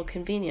social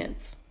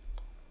convenience.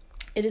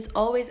 It is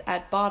always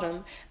at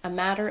bottom a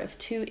matter of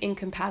two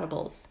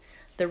incompatibles,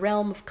 the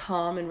realm of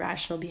calm and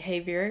rational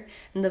behavior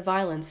and the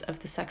violence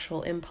of the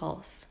sexual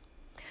impulse.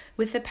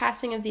 With the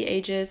passing of the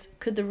ages,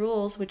 could the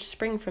rules which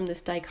spring from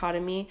this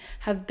dichotomy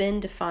have been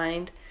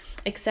defined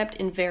except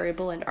in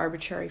variable and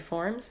arbitrary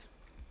forms?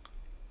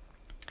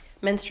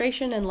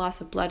 Menstruation and loss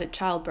of blood at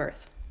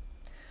childbirth.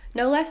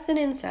 No less than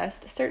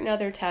incest, certain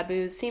other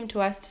taboos seem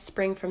to us to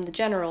spring from the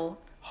general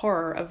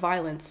horror of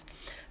violence.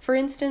 For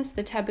instance,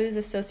 the taboos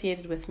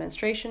associated with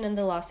menstruation and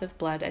the loss of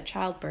blood at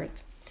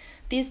childbirth.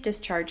 These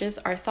discharges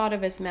are thought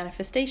of as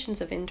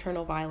manifestations of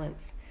internal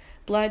violence.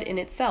 Blood in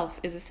itself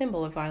is a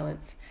symbol of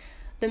violence.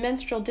 The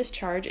menstrual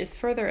discharge is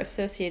further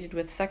associated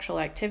with sexual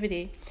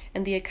activity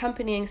and the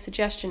accompanying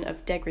suggestion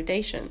of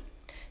degradation.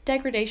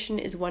 Degradation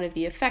is one of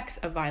the effects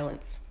of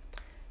violence.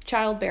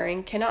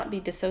 Childbearing cannot be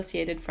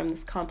dissociated from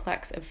this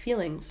complex of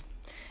feelings.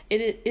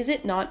 Is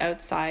it not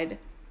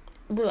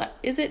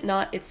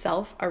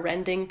itself a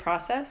rending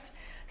process,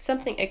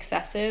 something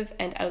excessive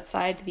and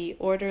outside the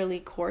orderly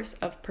course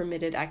of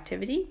permitted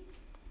activity?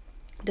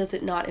 Does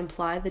it not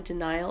imply the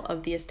denial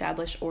of the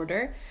established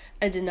order,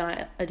 a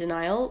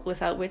denial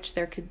without which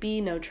there could be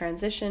no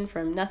transition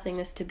from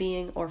nothingness to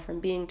being or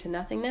from being to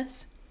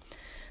nothingness?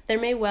 There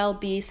may well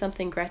be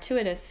something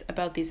gratuitous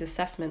about these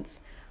assessments.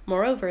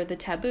 Moreover, the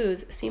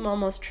taboos seem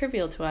almost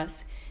trivial to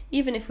us,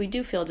 even if we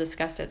do feel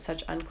disgust at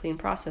such unclean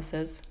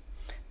processes.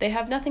 They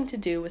have nothing to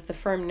do with the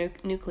firm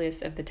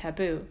nucleus of the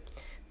taboo.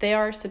 They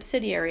are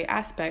subsidiary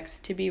aspects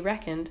to be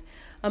reckoned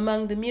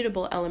among the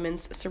mutable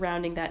elements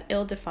surrounding that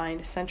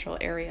ill-defined central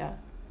area.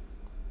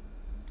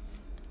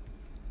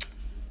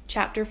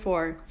 Chapter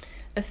 4.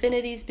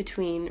 Affinities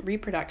between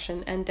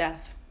reproduction and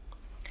death.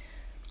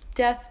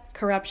 Death,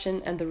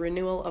 corruption, and the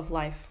renewal of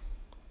life.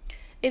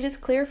 It is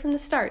clear from the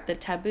start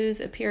that taboos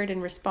appeared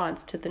in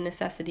response to the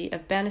necessity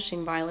of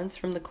banishing violence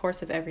from the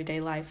course of everyday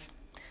life.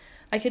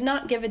 I could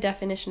not give a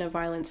definition of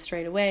violence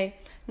straight away,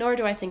 nor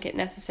do I think it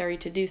necessary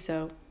to do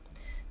so.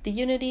 The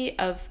unity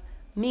of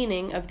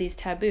meaning of these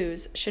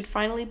taboos should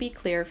finally be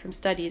clear from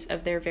studies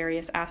of their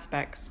various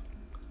aspects.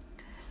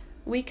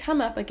 We come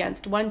up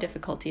against one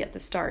difficulty at the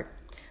start.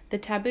 The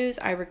taboos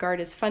I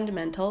regard as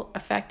fundamental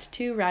affect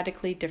two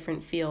radically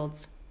different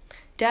fields.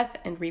 Death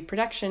and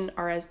reproduction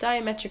are as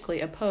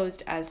diametrically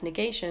opposed as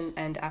negation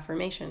and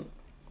affirmation.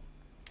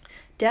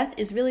 Death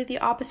is really the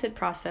opposite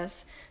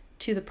process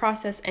to the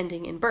process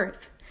ending in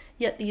birth,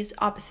 yet these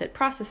opposite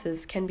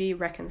processes can be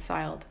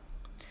reconciled.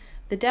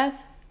 The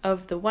death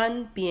of the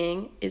one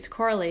being is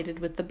correlated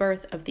with the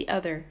birth of the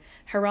other,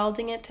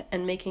 heralding it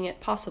and making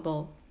it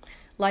possible.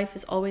 Life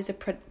is always a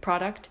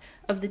product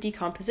of the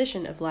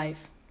decomposition of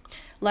life.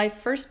 Life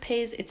first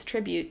pays its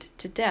tribute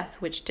to death,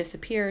 which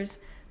disappears,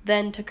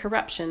 then to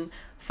corruption,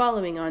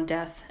 following on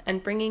death,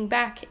 and bringing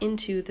back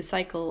into the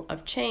cycle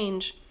of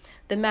change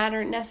the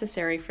matter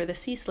necessary for the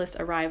ceaseless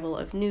arrival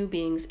of new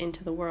beings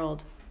into the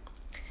world.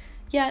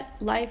 Yet,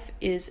 life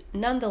is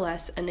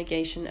nonetheless a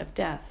negation of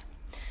death.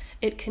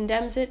 It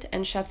condemns it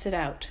and shuts it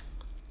out.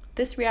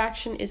 This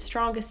reaction is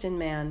strongest in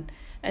man,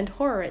 and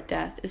horror at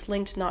death is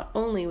linked not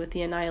only with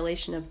the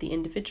annihilation of the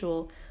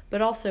individual,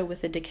 but also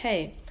with the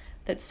decay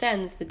that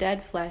sends the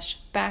dead flesh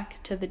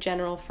back to the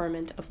general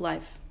ferment of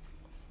life.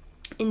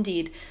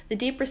 Indeed, the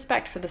deep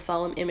respect for the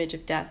solemn image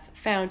of death,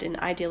 found in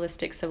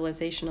idealistic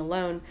civilization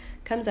alone,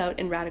 comes out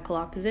in radical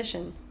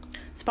opposition.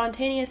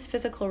 Spontaneous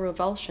physical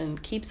revulsion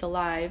keeps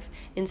alive,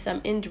 in some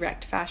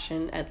indirect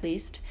fashion at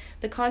least,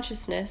 the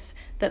consciousness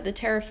that the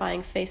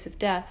terrifying face of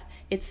death,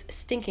 its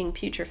stinking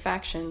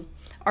putrefaction,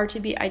 are to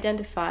be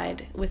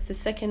identified with the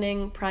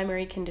sickening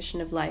primary condition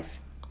of life.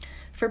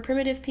 For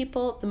primitive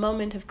people, the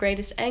moment of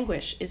greatest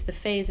anguish is the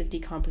phase of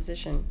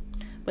decomposition.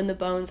 When the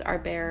bones are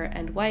bare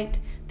and white,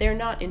 they are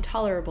not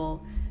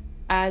intolerable,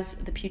 as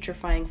the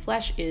putrefying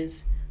flesh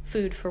is,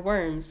 food for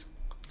worms.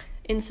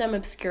 In some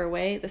obscure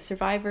way, the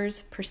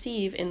survivors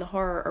perceive in the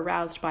horror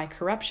aroused by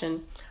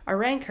corruption a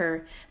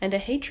rancor and a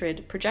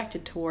hatred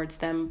projected towards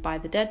them by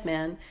the dead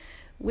man,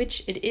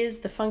 which it is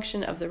the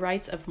function of the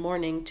rites of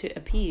mourning to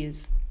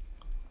appease.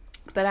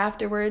 But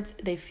afterwards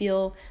they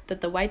feel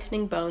that the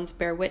whitening bones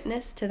bear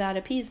witness to that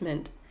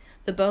appeasement.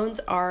 The bones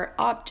are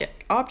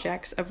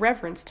objects of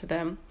reverence to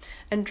them,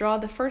 and draw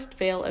the first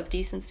veil of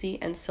decency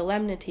and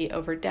solemnity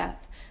over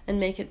death,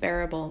 and make it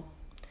bearable.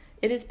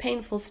 It is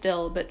painful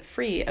still, but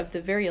free of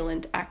the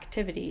virulent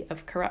activity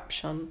of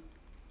corruption.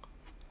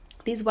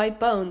 These white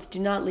bones do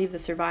not leave the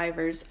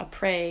survivors a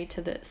prey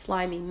to the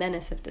slimy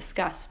menace of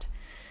disgust.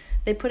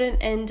 They put an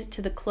end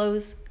to the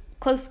close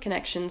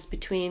connections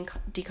between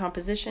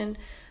decomposition,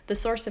 the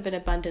source of an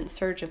abundant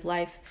surge of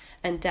life,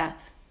 and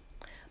death.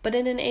 But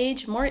in an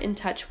age more in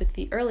touch with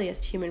the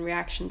earliest human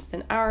reactions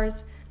than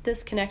ours,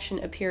 this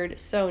connection appeared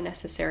so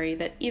necessary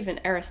that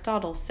even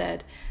Aristotle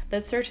said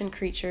that certain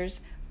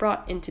creatures,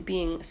 brought into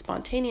being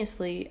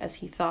spontaneously, as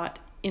he thought,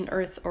 in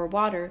earth or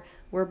water,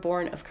 were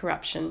born of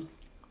corruption.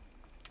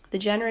 The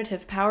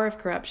generative power of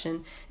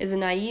corruption is a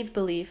naive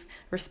belief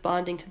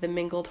responding to the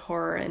mingled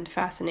horror and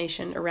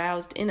fascination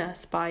aroused in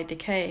us by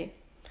decay.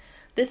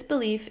 This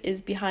belief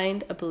is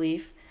behind a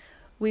belief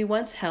we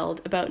once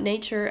held about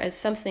nature as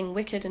something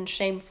wicked and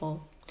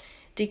shameful.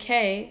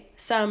 Decay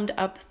summed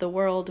up the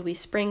world we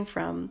spring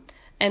from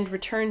and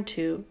return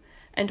to,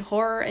 and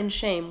horror and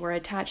shame were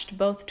attached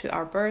both to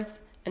our birth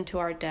and to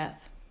our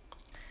death.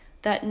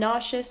 That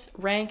nauseous,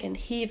 rank, and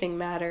heaving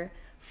matter,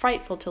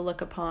 frightful to look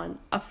upon,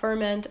 a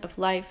ferment of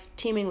life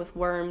teeming with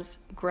worms,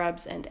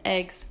 grubs, and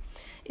eggs,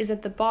 is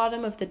at the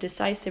bottom of the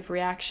decisive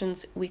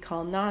reactions we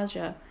call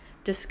nausea,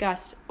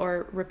 disgust,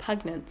 or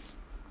repugnance.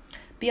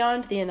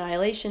 Beyond the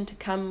annihilation to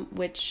come,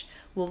 which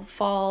will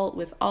fall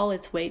with all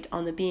its weight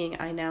on the being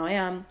I now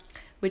am,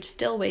 which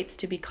still waits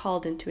to be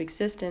called into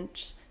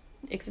existence,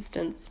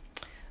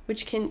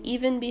 which can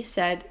even be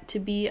said to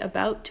be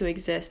about to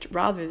exist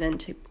rather than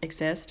to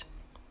exist,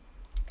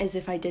 as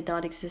if I did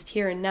not exist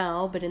here and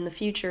now, but in the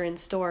future in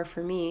store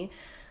for me,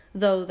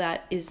 though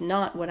that is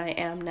not what I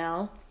am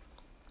now.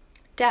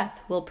 Death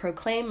will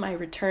proclaim my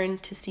return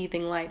to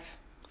seething life.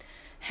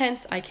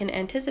 Hence, I can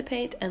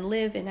anticipate and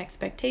live in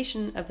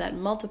expectation of that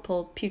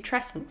multiple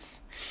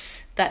putrescence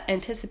that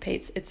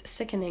anticipates its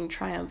sickening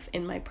triumph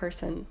in my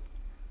person.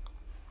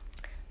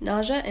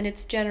 Nausea and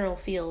its general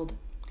field.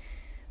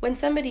 When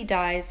somebody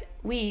dies,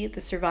 we, the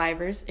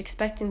survivors,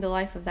 expecting the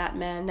life of that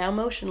man, now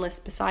motionless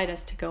beside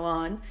us, to go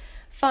on,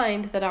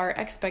 find that our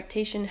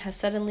expectation has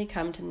suddenly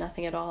come to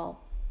nothing at all.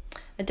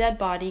 A dead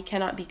body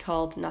cannot be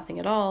called nothing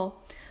at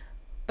all,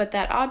 but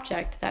that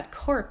object, that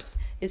corpse,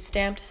 is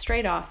stamped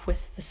straight off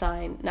with the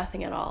sign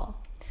nothing at all.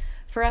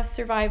 For us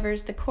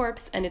survivors, the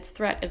corpse and its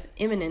threat of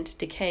imminent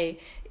decay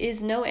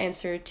is no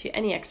answer to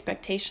any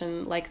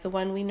expectation like the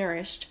one we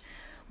nourished,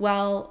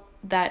 while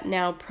that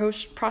now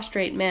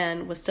prostrate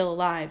man was still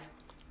alive.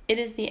 It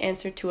is the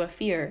answer to a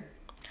fear.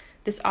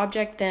 This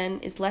object, then,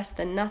 is less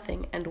than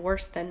nothing and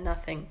worse than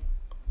nothing.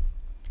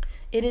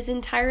 It is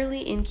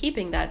entirely in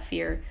keeping that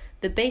fear.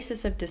 The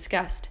basis of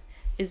disgust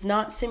is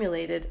not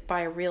simulated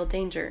by a real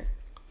danger.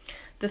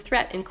 The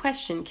threat in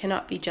question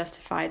cannot be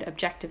justified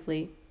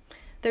objectively.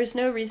 There's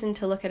no reason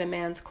to look at a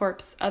man's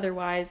corpse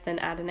otherwise than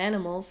at an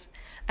animal's,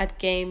 at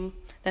game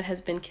that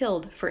has been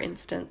killed, for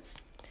instance.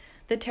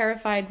 The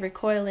terrified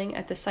recoiling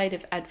at the sight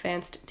of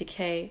advanced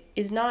decay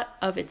is not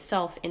of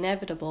itself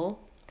inevitable.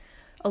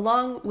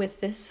 Along with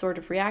this sort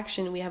of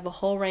reaction, we have a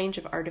whole range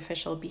of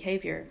artificial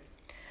behavior.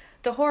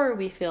 The horror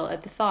we feel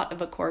at the thought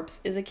of a corpse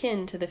is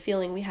akin to the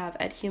feeling we have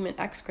at human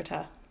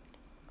excreta.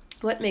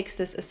 What makes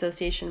this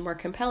association more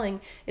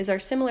compelling is our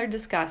similar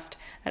disgust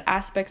at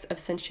aspects of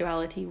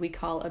sensuality we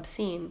call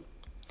obscene.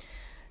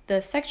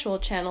 The sexual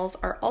channels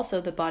are also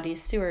the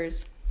body's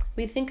sewers.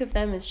 We think of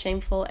them as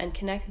shameful and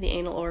connect the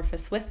anal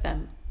orifice with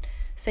them.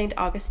 St.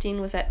 Augustine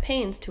was at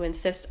pains to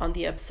insist on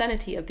the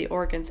obscenity of the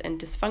organs and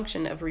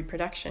dysfunction of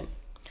reproduction.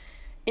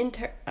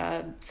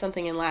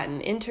 Something in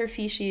Latin, inter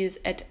feces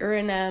et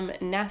urinam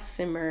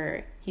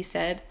nascimer, he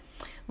said.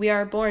 We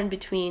are born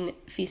between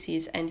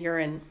feces and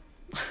urine.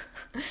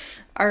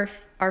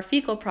 Our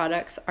fecal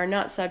products are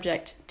not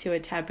subject to a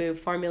taboo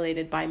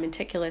formulated by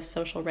meticulous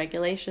social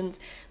regulations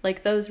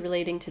like those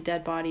relating to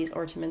dead bodies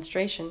or to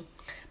menstruation.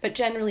 But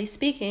generally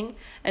speaking,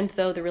 and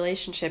though the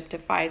relationship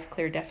defies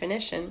clear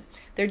definition,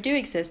 there do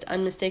exist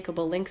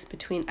unmistakable links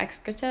between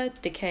excreta,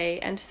 decay,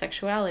 and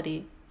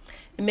sexuality.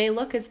 It may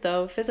look as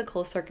though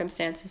physical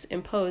circumstances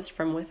imposed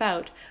from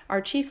without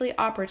are chiefly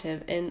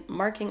operative in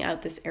marking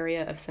out this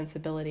area of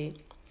sensibility,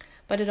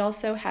 but it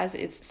also has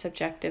its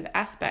subjective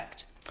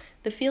aspect.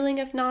 The feeling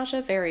of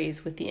nausea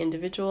varies with the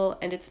individual,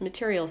 and its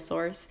material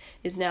source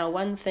is now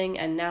one thing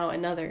and now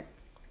another.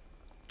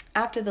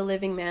 After the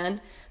living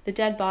man, the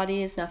dead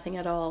body is nothing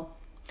at all.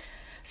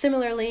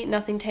 Similarly,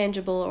 nothing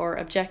tangible or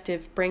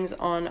objective brings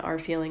on our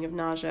feeling of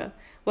nausea.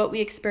 What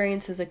we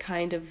experience is a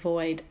kind of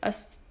void,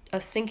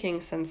 a sinking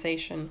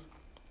sensation.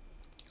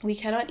 We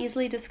cannot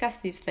easily discuss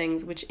these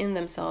things which in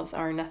themselves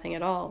are nothing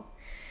at all.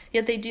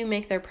 Yet they do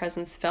make their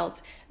presence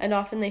felt, and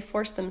often they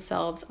force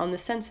themselves on the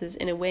senses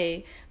in a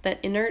way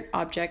that inert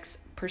objects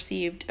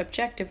perceived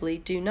objectively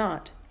do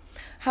not.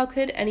 How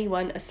could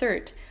anyone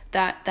assert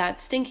that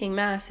that stinking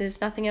mass is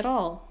nothing at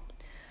all?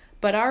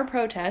 But our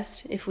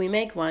protest, if we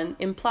make one,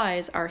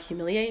 implies our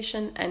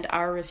humiliation and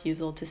our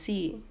refusal to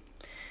see.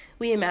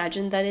 We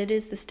imagine that it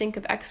is the stink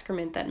of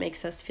excrement that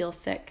makes us feel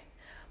sick.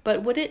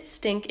 But would it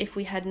stink if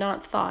we had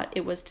not thought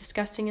it was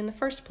disgusting in the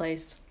first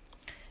place?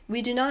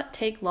 We do not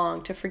take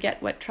long to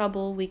forget what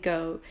trouble we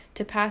go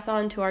to pass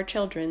on to our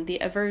children the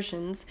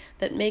aversions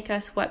that make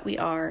us what we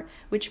are,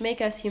 which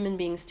make us human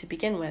beings to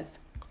begin with.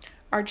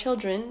 Our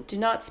children do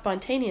not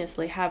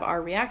spontaneously have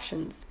our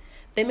reactions.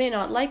 They may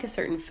not like a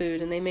certain food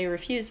and they may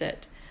refuse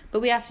it, but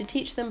we have to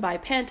teach them by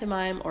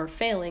pantomime or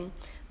failing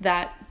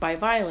that, by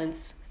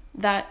violence,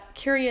 that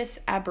curious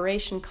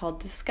aberration called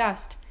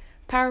disgust,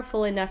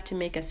 powerful enough to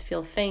make us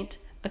feel faint,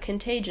 a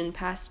contagion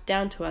passed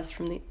down to us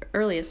from the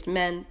earliest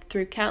men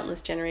through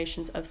countless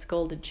generations of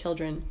scolded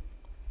children.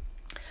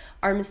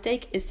 Our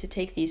mistake is to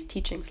take these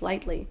teachings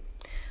lightly.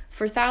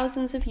 For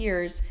thousands of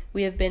years,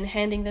 we have been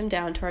handing them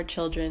down to our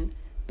children,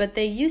 but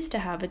they used to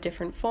have a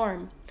different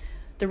form.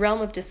 The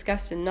realm of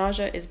disgust and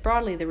nausea is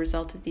broadly the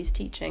result of these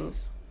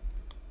teachings.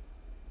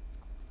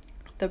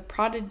 The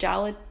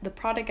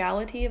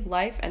prodigality of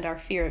life and our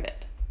fear of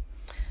it.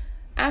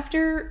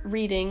 After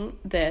reading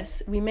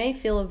this, we may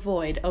feel a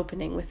void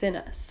opening within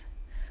us.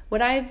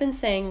 What I have been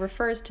saying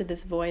refers to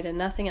this void and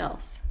nothing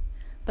else.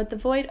 But the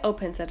void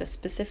opens at a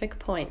specific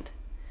point.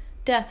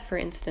 Death, for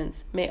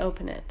instance, may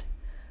open it.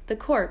 The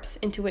corpse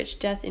into which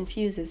death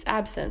infuses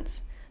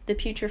absence, the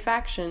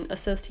putrefaction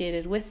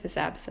associated with this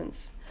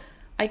absence.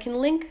 I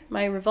can link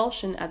my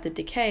revulsion at the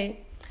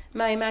decay,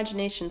 my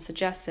imagination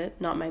suggests it,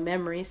 not my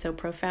memory so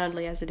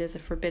profoundly as it is a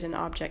forbidden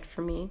object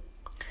for me,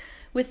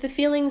 with the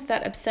feelings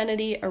that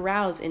obscenity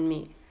arouse in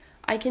me.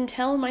 I can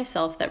tell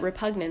myself that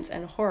repugnance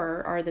and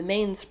horror are the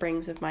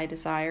mainsprings of my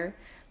desire,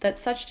 that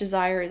such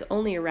desire is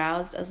only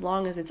aroused as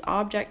long as its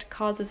object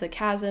causes a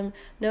chasm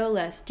no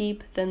less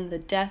deep than the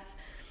death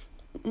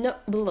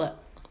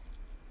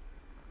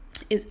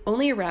is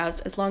only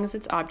aroused as long as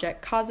its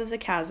object causes a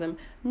chasm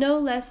no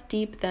less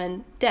deep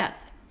than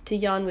death to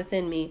yawn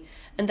within me,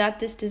 and that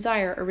this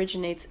desire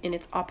originates in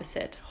its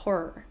opposite,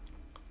 horror.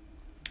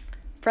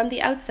 From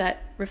the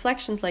outset,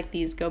 reflections like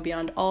these go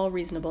beyond all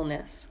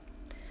reasonableness.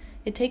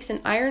 It takes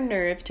an iron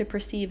nerve to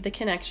perceive the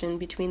connection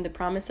between the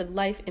promise of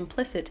life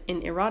implicit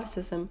in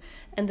eroticism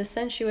and the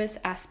sensuous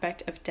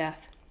aspect of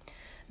death.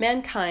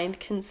 Mankind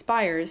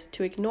conspires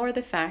to ignore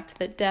the fact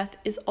that death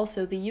is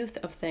also the youth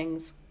of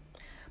things.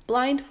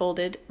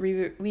 Blindfolded,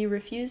 we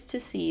refuse to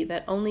see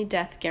that only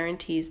death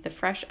guarantees the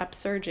fresh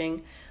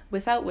upsurging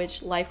without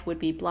which life would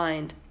be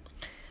blind.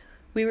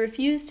 We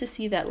refuse to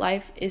see that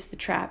life is the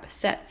trap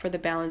set for the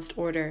balanced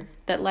order,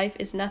 that life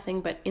is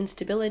nothing but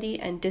instability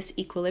and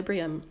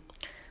disequilibrium.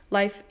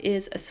 Life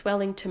is a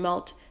swelling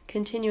tumult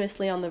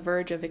continuously on the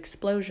verge of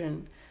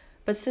explosion.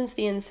 But since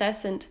the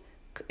incessant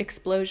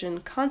explosion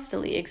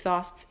constantly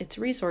exhausts its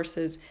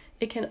resources,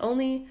 it can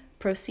only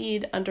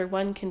proceed under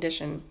one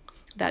condition,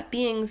 that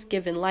beings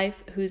given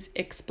life whose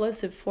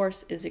explosive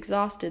force is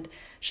exhausted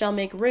shall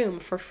make room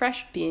for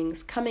fresh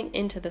beings coming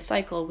into the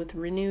cycle with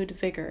renewed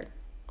vigor.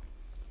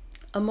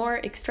 A more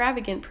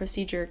extravagant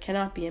procedure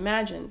cannot be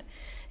imagined.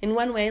 In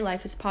one way,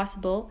 life is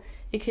possible.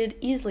 It could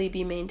easily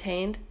be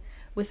maintained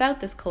without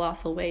this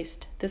colossal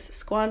waste, this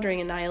squandering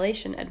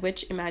annihilation at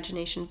which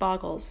imagination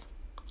boggles.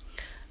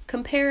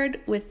 Compared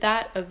with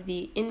that of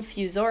the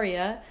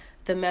infusoria,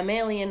 the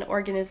mammalian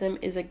organism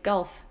is a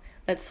gulf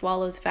that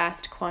swallows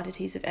vast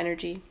quantities of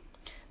energy.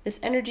 This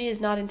energy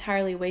is not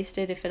entirely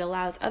wasted if it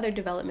allows other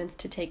developments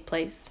to take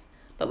place,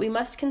 but we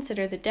must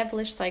consider the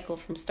devilish cycle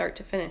from start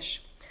to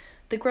finish.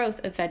 The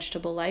growth of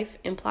vegetable life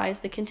implies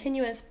the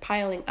continuous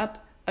piling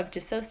up of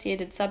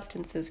dissociated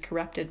substances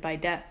corrupted by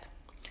death.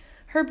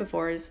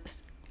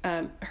 Herbivorous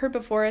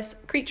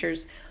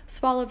creatures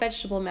swallow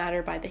vegetable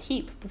matter by the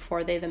heap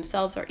before they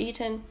themselves are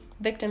eaten,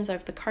 victims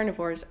of the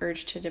carnivore's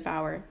urge to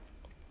devour.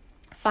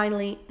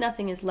 Finally,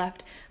 nothing is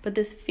left but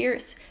this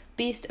fierce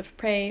beast of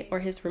prey or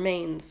his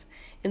remains,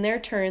 in their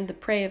turn the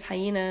prey of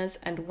hyenas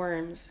and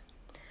worms.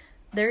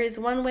 There is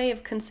one way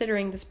of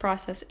considering this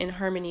process in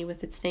harmony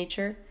with its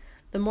nature.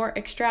 The more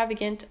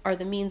extravagant are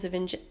the means of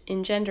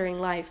engendering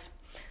life,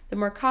 the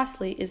more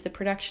costly is the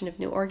production of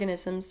new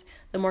organisms,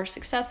 the more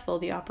successful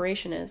the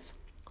operation is.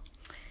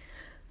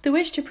 The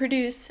wish to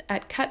produce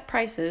at cut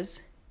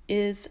prices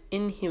is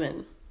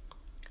human.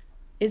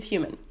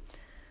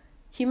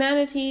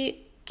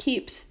 Humanity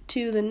keeps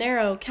to the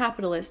narrow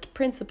capitalist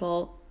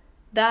principle,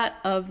 that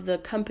of the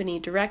company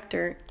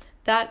director,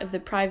 that of the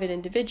private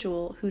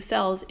individual who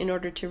sells in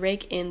order to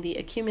rake in the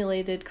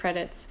accumulated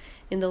credits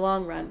in the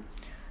long run.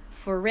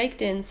 For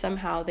raked in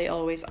somehow they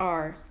always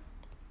are.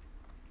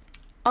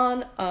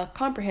 On a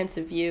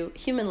comprehensive view,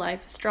 human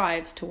life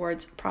strives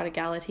towards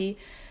prodigality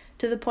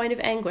to the point of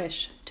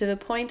anguish, to the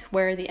point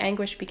where the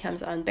anguish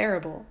becomes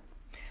unbearable.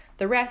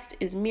 The rest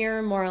is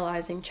mere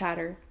moralizing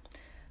chatter.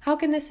 How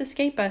can this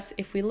escape us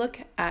if we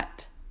look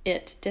at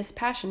it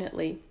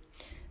dispassionately?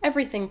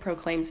 Everything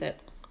proclaims it.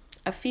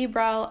 A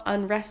febrile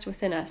unrest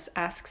within us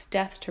asks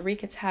death to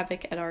wreak its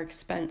havoc at our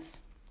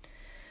expense.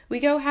 We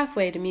go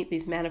halfway to meet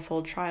these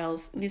manifold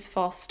trials, these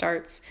false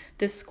starts,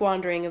 this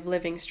squandering of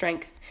living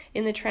strength,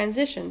 in the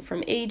transition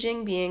from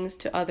aging beings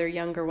to other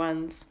younger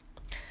ones.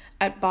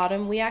 At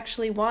bottom, we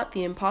actually want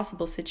the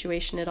impossible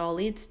situation it all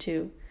leads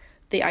to,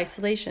 the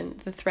isolation,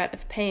 the threat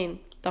of pain,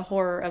 the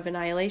horror of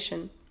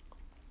annihilation.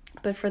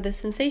 But for the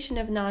sensation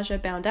of nausea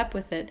bound up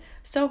with it,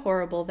 so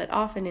horrible that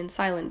often in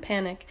silent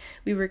panic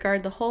we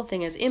regard the whole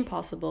thing as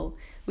impossible,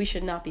 we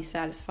should not be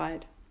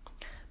satisfied.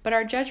 But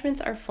our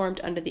judgments are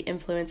formed under the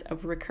influence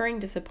of recurring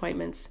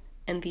disappointments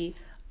and the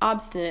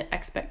obstinate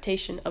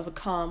expectation of a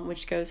calm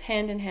which goes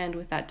hand in hand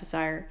with that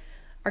desire.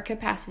 Our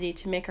capacity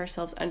to make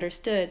ourselves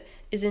understood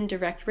is in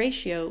direct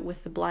ratio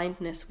with the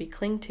blindness we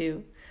cling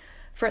to.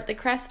 For at the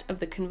crest of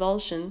the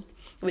convulsion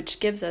which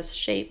gives us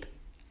shape,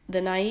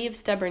 the naive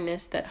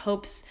stubbornness that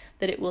hopes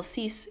that it will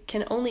cease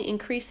can only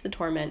increase the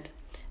torment,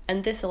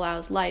 and this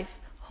allows life,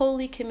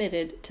 wholly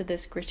committed to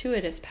this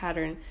gratuitous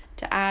pattern,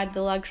 to add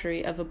the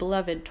luxury of a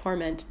beloved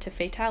torment to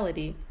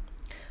fatality.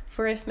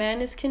 For if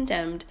man is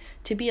condemned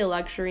to be a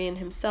luxury in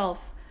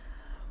himself,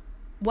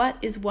 what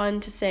is one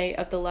to say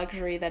of the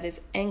luxury that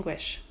is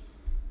anguish?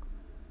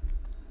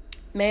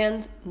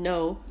 Man's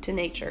no to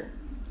nature.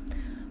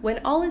 When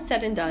all is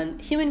said and done,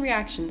 human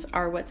reactions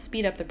are what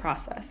speed up the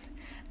process.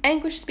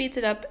 Anguish speeds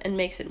it up and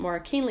makes it more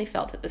keenly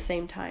felt at the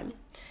same time.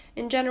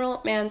 In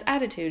general, man's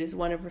attitude is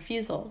one of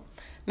refusal.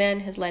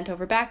 Man has leant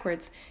over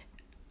backwards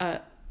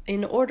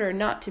in order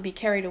not to be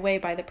carried away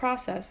by the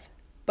process,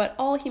 but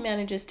all he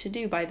manages to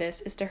do by this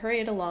is to hurry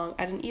it along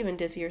at an even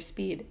dizzier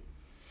speed.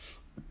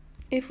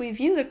 If we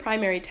view the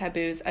primary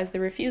taboos as the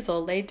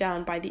refusal laid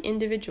down by the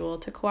individual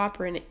to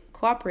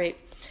cooperate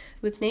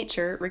with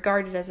nature,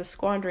 regarded as a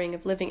squandering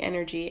of living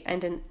energy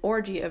and an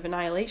orgy of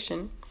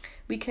annihilation,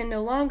 we can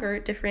no longer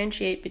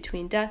differentiate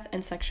between death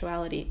and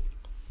sexuality.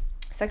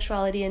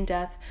 Sexuality and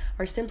death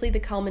are simply the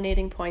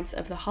culminating points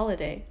of the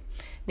holiday.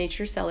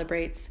 Nature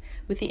celebrates,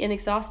 with the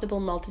inexhaustible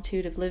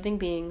multitude of living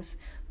beings,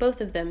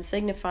 both of them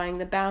signifying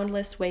the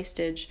boundless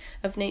wastage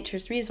of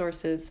nature's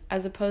resources,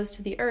 as opposed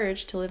to the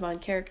urge to live on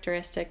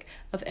characteristic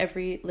of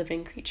every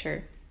living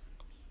creature.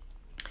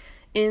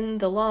 In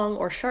the long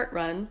or short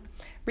run,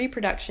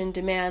 reproduction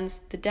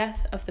demands the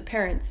death of the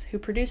parents who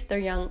produce their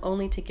young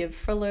only to give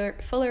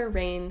fuller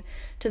rein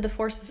to the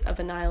forces of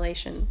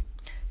annihilation,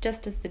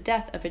 just as the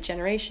death of a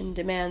generation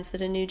demands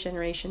that a new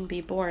generation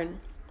be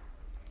born.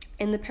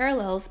 In the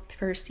parallels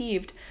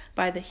perceived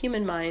by the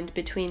human mind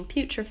between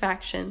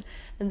putrefaction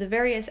and the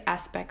various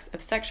aspects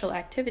of sexual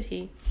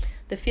activity,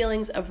 the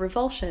feelings of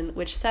revulsion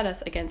which set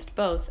us against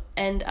both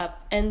end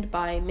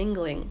by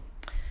mingling.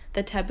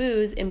 The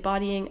taboos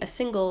embodying a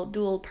single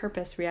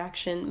dual-purpose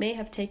reaction may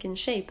have taken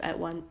shape at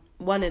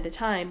one at a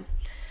time,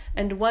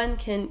 and one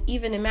can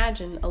even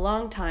imagine a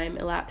long time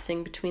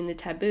elapsing between the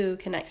taboo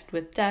connected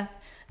with death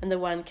and the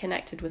one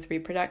connected with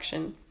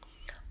reproduction.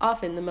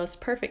 Often the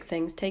most perfect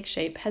things take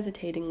shape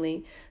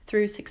hesitatingly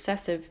through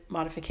successive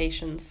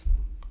modifications.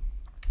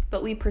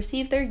 But we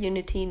perceive their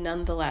unity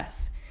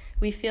nonetheless.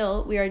 We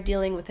feel we are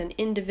dealing with an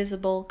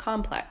indivisible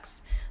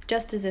complex,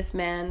 just as if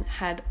man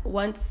had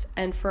once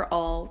and for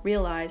all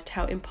realized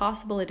how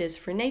impossible it is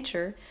for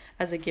nature,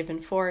 as a given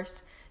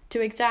force,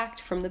 to exact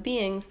from the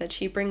beings that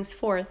she brings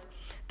forth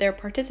their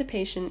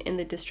participation in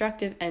the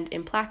destructive and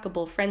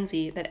implacable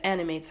frenzy that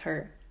animates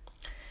her.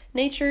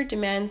 Nature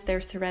demands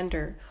their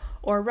surrender,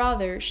 or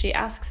rather, she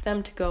asks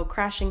them to go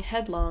crashing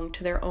headlong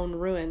to their own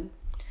ruin.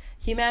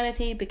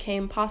 Humanity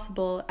became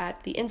possible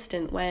at the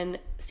instant when,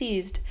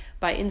 seized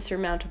by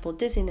insurmountable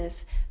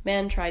dizziness,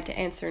 man tried to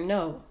answer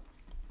no.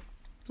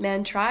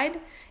 Man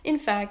tried? In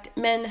fact,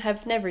 men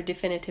have never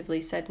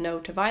definitively said no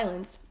to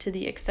violence, to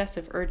the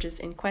excessive urges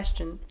in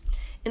question.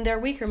 In their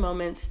weaker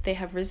moments, they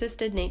have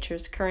resisted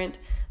nature's current,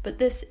 but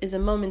this is a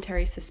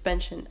momentary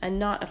suspension and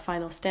not a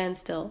final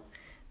standstill.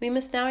 We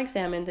must now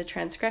examine the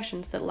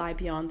transgressions that lie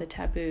beyond the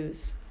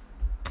taboos.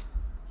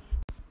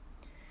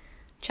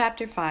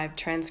 Chapter 5,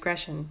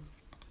 Transgression.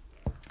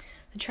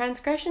 The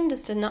transgression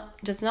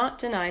does not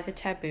deny the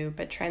taboo,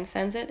 but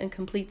transcends it and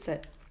completes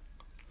it.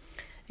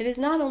 It is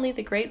not only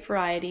the great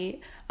variety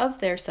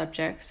of their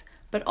subjects,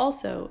 but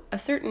also a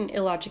certain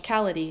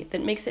illogicality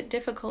that makes it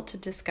difficult to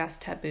discuss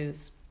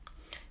taboos.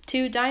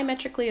 Two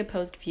diametrically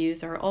opposed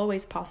views are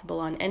always possible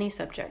on any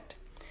subject.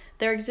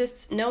 There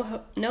exists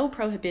no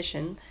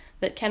prohibition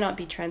that cannot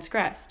be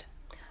transgressed.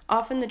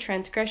 Often the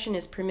transgression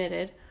is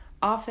permitted,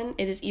 often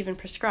it is even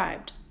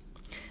prescribed.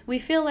 We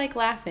feel like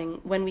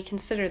laughing when we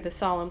consider the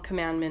solemn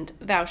commandment,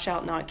 "Thou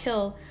shalt not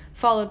kill,"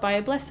 followed by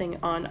a blessing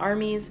on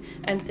armies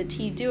and the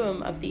Te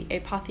Deum of the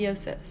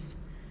apotheosis.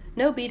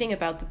 No beating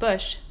about the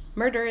bush.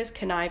 Murder is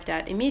connived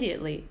at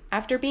immediately,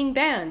 after being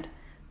banned.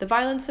 The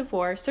violence of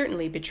war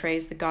certainly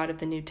betrays the God of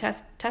the New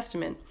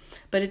Testament,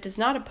 but it does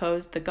not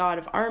oppose the God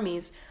of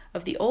armies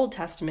of the Old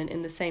Testament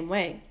in the same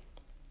way.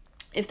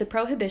 If the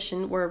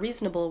prohibition were a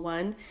reasonable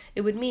one,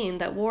 it would mean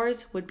that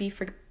wars would be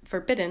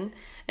forbidden,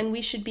 and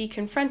we should be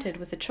confronted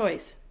with a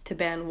choice: to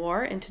ban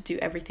war and to do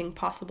everything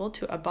possible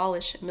to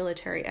abolish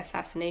military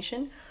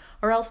assassination,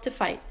 or else to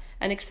fight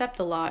and accept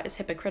the law as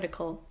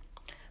hypocritical.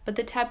 But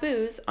the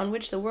taboos on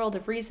which the world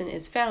of reason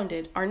is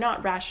founded are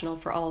not rational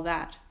for all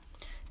that.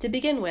 To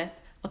begin with,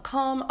 a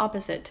calm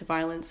opposite to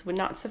violence would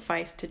not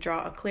suffice to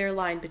draw a clear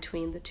line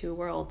between the two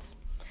worlds.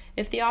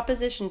 If the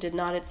opposition did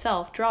not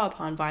itself draw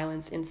upon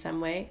violence in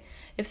some way,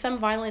 if some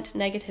violent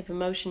negative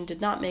emotion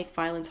did not make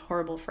violence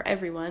horrible for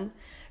everyone,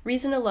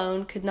 reason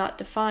alone could not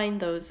define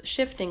those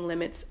shifting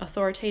limits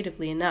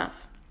authoritatively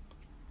enough.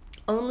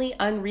 Only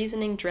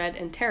unreasoning dread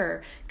and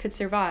terror could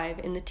survive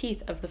in the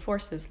teeth of the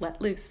forces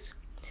let loose.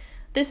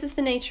 This is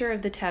the nature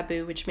of the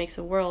taboo which makes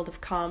a world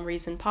of calm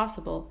reason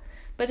possible,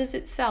 but is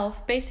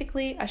itself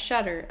basically a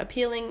shudder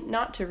appealing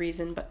not to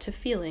reason but to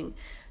feeling,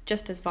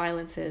 just as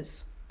violence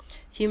is.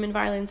 Human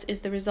violence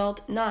is the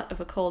result not of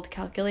a cold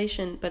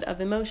calculation, but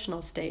of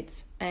emotional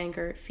states,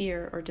 anger,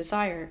 fear, or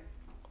desire.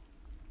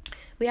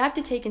 We have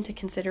to take into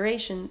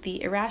consideration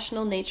the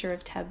irrational nature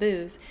of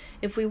taboos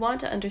if we want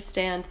to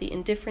understand the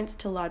indifference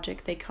to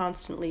logic they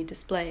constantly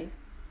display.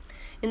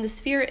 In the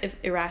sphere of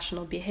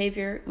irrational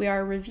behavior we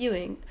are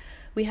reviewing,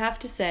 we have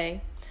to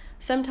say,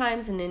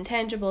 sometimes an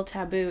intangible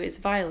taboo is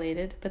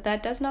violated, but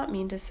that does not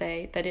mean to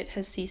say that it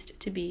has ceased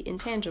to be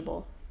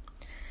intangible.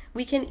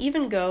 We can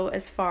even go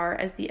as far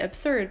as the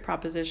absurd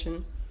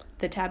proposition: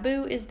 the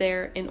taboo is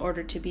there in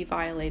order to be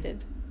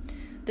violated.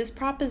 This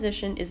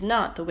proposition is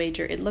not the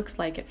wager it looks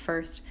like at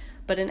first,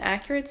 but an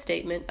accurate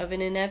statement of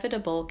an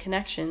inevitable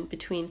connection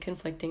between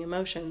conflicting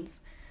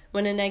emotions.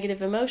 When a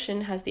negative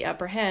emotion has the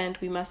upper hand,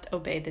 we must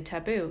obey the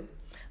taboo.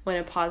 When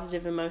a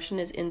positive emotion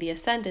is in the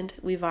ascendant,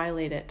 we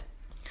violate it.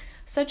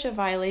 Such a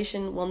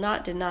violation will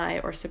not deny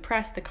or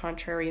suppress the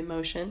contrary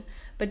emotion,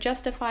 but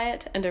justify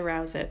it and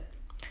arouse it.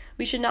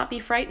 We should not be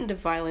frightened of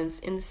violence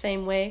in the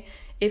same way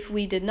if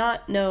we did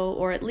not know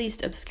or at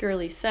least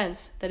obscurely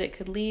sense that it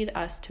could lead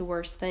us to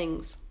worse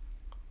things.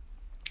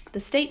 The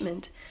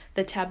statement,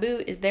 "the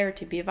taboo is there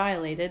to be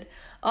violated,"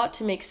 ought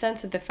to make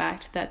sense of the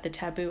fact that the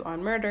taboo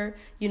on murder,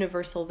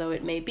 universal though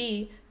it may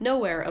be,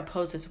 nowhere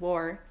opposes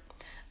war.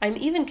 I am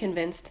even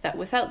convinced that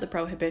without the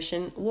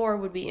prohibition, war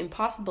would be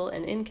impossible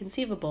and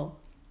inconceivable.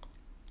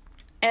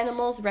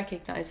 Animals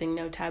recognizing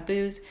no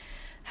taboos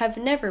have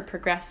never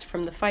progressed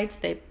from the fights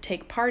they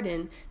take part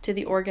in to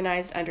the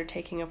organized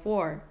undertaking of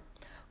war.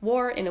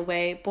 War, in a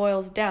way,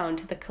 boils down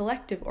to the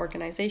collective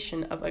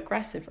organization of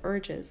aggressive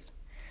urges.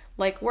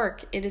 Like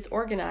work, it is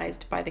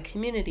organized by the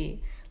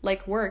community.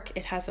 Like work,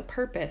 it has a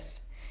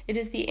purpose. It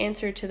is the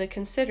answer to the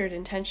considered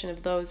intention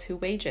of those who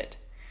wage it.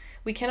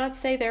 We cannot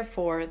say,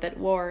 therefore, that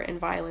war and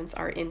violence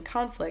are in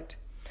conflict,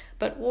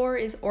 but war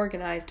is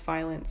organized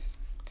violence.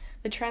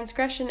 The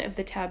transgression of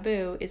the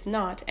taboo is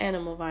not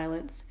animal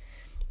violence.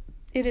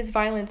 It is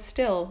violence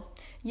still,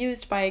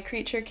 used by a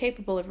creature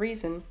capable of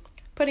reason,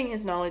 putting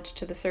his knowledge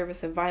to the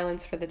service of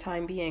violence for the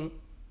time being.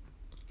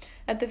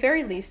 At the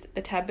very least,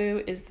 the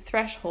taboo is the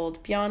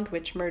threshold beyond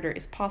which murder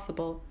is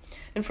possible,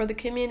 and for the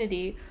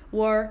community,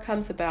 war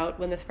comes about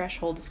when the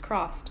threshold is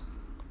crossed.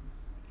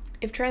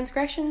 If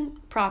transgression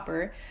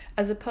proper,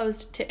 as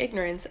opposed to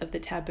ignorance of the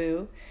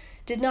taboo,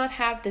 did not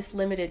have this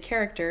limited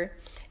character,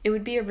 it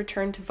would be a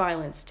return to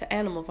violence, to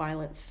animal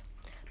violence.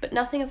 But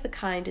nothing of the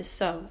kind is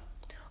so.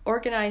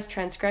 Organized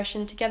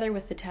transgression together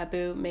with the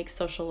taboo makes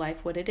social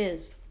life what it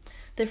is.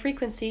 The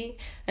frequency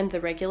and the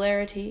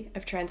regularity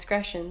of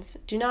transgressions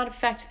do not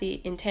affect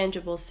the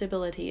intangible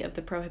stability of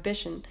the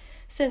prohibition,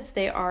 since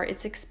they are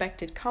its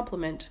expected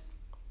complement.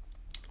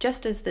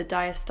 Just as the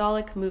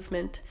diastolic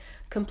movement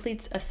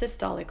completes a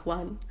systolic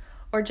one,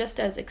 or just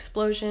as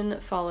explosion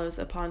follows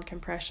upon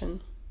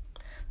compression.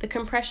 The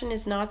compression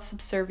is not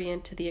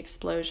subservient to the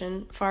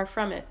explosion, far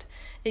from it.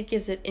 It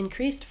gives it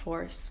increased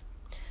force.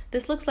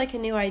 This looks like a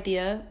new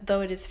idea,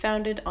 though it is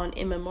founded on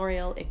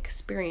immemorial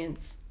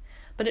experience.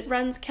 But it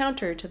runs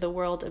counter to the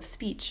world of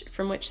speech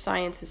from which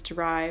science is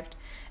derived,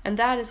 and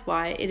that is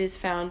why it is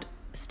found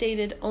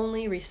stated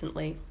only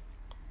recently.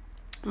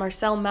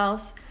 Marcel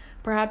Mauss,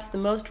 perhaps the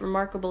most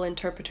remarkable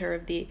interpreter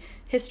of the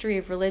history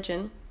of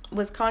religion,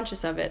 was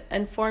conscious of it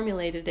and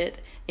formulated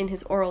it in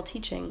his oral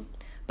teaching,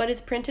 but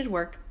his printed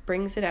work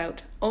brings it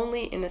out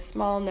only in a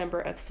small number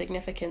of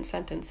significant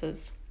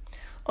sentences.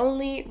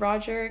 Only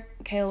Roger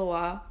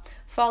Caillois,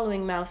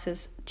 following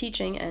Mauss's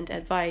teaching and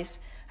advice,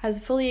 has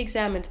fully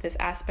examined this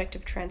aspect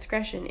of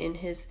transgression in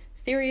his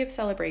Theory of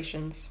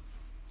Celebrations.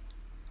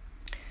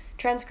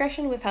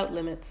 Transgression without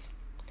limits.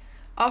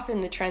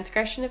 Often the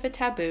transgression of a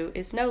taboo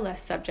is no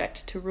less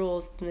subject to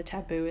rules than the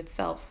taboo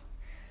itself.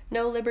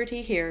 No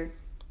liberty here.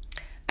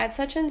 At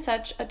such and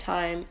such a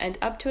time and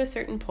up to a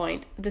certain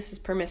point, this is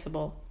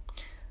permissible.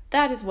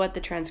 That is what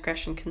the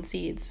transgression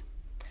concedes.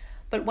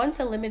 But once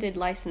a limited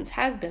license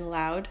has been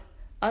allowed,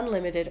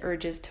 unlimited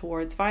urges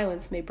towards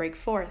violence may break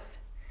forth.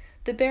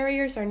 The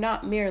barriers are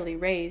not merely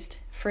raised,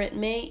 for it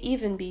may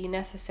even be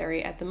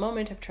necessary at the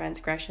moment of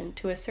transgression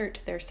to assert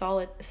their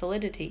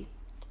solidity.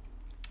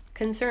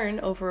 Concern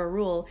over a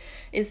rule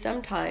is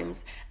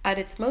sometimes at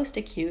its most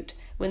acute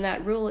when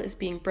that rule is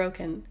being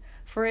broken,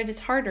 for it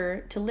is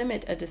harder to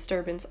limit a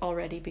disturbance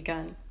already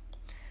begun.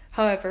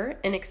 However,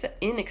 in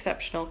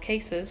exceptional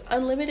cases,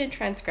 unlimited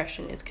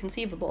transgression is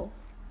conceivable.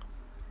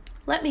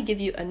 Let me give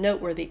you a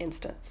noteworthy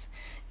instance.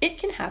 It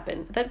can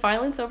happen that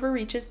violence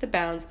overreaches the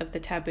bounds of the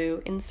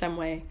taboo in some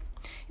way.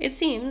 It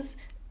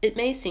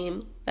may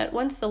seem that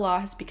once the law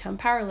has become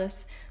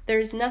powerless, there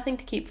is nothing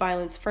to keep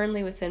violence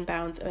firmly within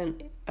bounds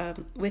in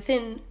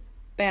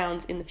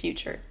the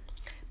future.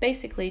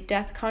 Basically,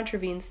 death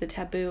contravenes the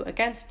taboo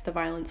against the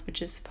violence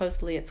which is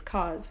supposedly its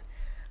cause.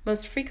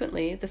 Most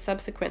frequently, the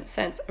subsequent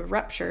sense of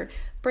rupture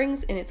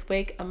brings in its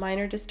wake a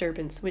minor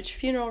disturbance which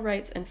funeral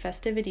rites and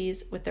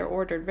festivities, with their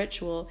ordered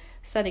ritual,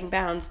 setting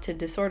bounds to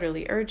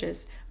disorderly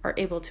urges, are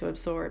able to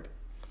absorb.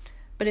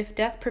 But if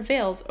death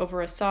prevails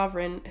over a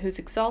sovereign whose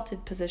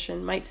exalted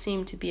position might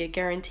seem to be a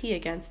guarantee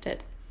against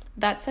it,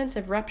 that sense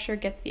of rupture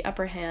gets the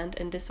upper hand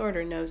and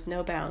disorder knows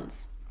no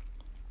bounds.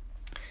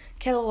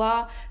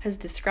 Caillois has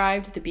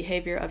described the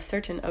behavior of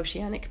certain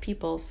oceanic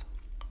peoples.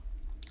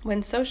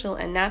 When social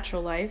and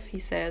natural life, he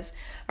says,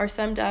 are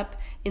summed up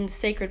in the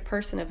sacred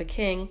person of a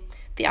king,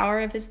 the hour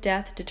of his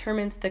death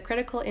determines the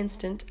critical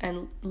instant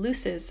and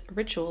looses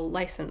ritual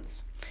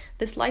license.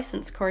 This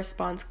license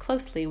corresponds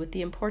closely with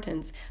the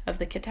importance of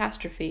the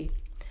catastrophe.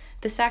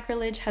 The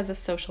sacrilege has a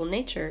social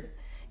nature.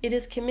 It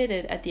is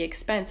committed at the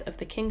expense of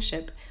the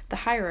kingship, the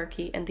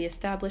hierarchy, and the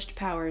established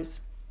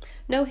powers.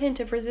 No hint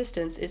of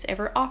resistance is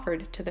ever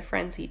offered to the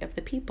frenzy of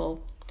the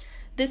people.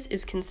 This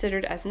is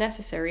considered as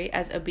necessary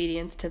as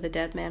obedience to the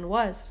dead man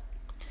was.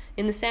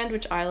 In the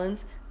Sandwich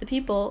Islands, the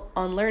people,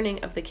 on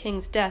learning of the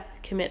king's death,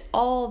 commit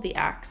all the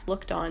acts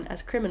looked on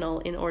as criminal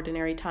in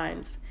ordinary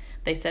times.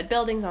 They set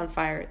buildings on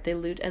fire, they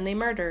loot and they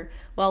murder,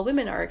 while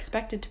women are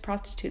expected to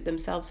prostitute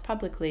themselves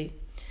publicly.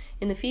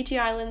 In the Fiji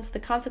Islands, the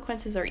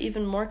consequences are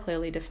even more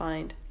clearly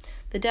defined.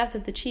 The death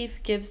of the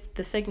chief gives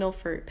the signal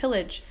for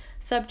pillage.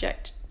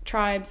 Subject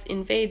tribes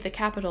invade the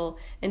capital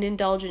and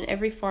indulge in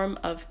every form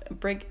of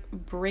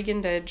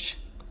brigandage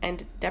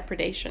and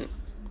depredation.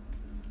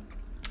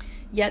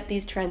 Yet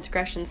these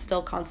transgressions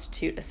still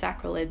constitute a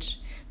sacrilege.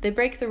 They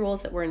break the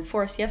rules that were in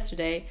force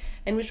yesterday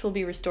and which will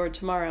be restored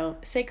tomorrow,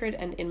 sacred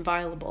and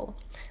inviolable.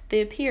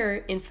 They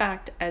appear, in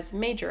fact, as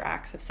major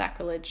acts of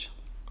sacrilege.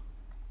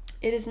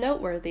 It is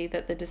noteworthy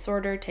that the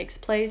disorder takes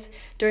place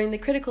during the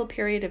critical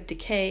period of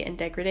decay and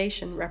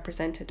degradation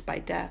represented by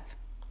death.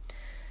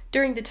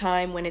 During the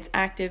time when it's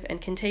active and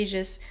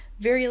contagious,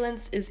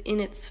 virulence is in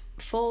its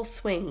full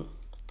swing.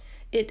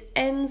 It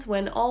ends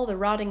when all the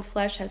rotting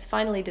flesh has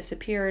finally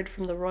disappeared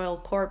from the royal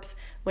corpse,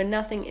 when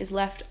nothing is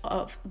left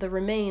of the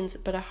remains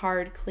but a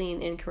hard,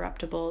 clean,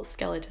 incorruptible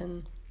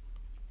skeleton.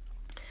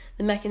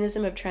 The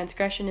mechanism of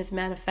transgression is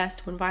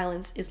manifest when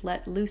violence is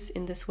let loose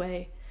in this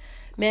way.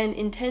 Man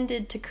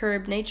intended to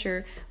curb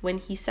nature when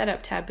he set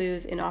up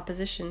taboos in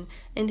opposition,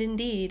 and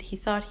indeed he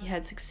thought he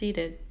had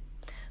succeeded.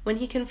 When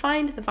he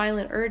confined the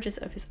violent urges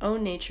of his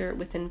own nature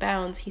within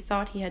bounds, he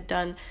thought he had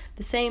done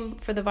the same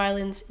for the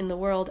violence in the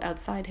world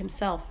outside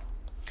himself.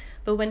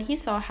 But when he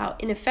saw how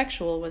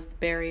ineffectual was the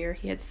barrier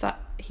he had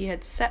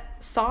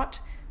sought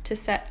to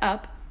set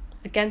up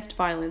against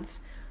violence,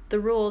 the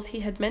rules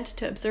he had meant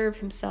to observe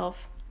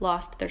himself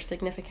lost their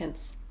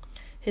significance.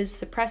 His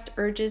suppressed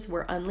urges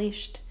were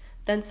unleashed.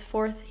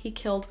 Thenceforth he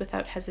killed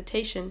without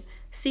hesitation,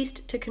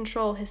 ceased to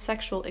control his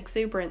sexual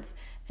exuberance,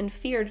 and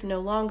feared no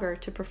longer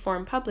to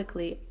perform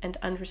publicly and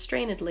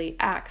unrestrainedly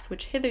acts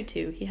which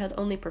hitherto he had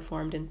only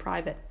performed in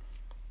private.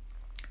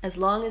 As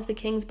long as the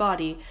king's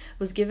body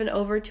was given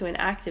over to an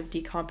active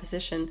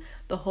decomposition,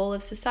 the whole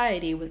of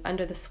society was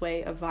under the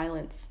sway of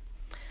violence.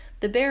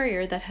 The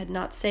barrier that had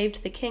not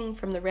saved the king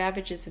from the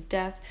ravages of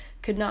death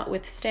could not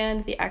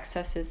withstand the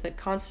excesses that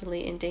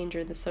constantly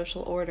endanger the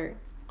social order.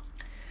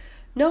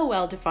 No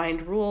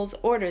well-defined rules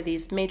order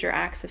these major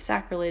acts of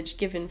sacrilege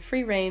given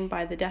free rein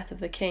by the death of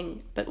the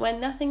king, but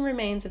when nothing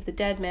remains of the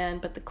dead man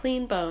but the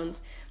clean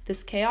bones,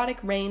 this chaotic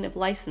reign of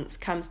license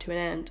comes to an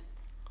end.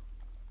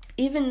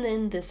 Even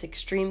in this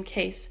extreme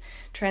case,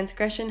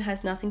 transgression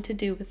has nothing to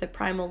do with the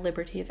primal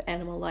liberty of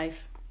animal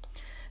life.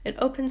 It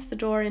opens the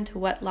door into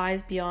what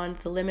lies beyond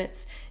the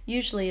limits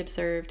usually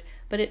observed,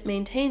 but it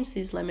maintains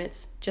these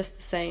limits just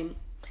the same.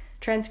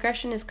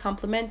 Transgression is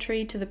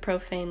complementary to the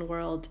profane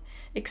world,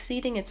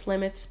 exceeding its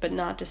limits but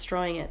not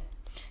destroying it.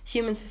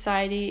 Human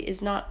society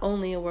is not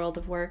only a world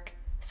of work.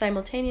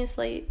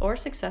 Simultaneously or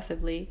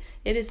successively,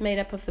 it is made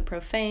up of the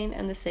profane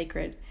and the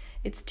sacred,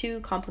 its two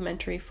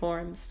complementary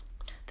forms.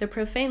 The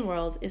profane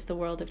world is the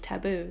world of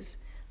taboos.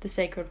 The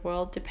sacred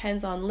world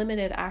depends on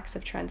limited acts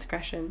of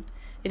transgression.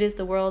 It is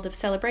the world of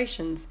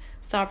celebrations,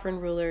 sovereign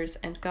rulers,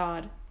 and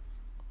God.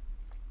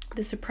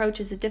 This approach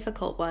is a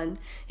difficult one,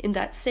 in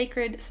that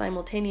sacred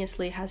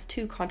simultaneously has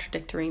two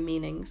contradictory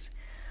meanings.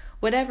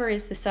 Whatever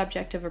is the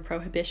subject of a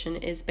prohibition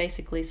is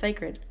basically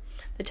sacred.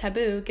 The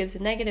taboo gives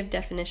a negative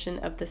definition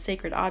of the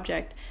sacred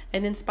object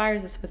and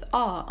inspires us with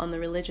awe on the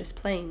religious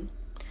plane.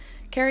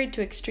 Carried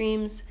to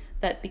extremes,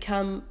 that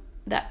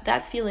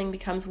feeling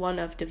becomes one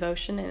of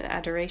devotion and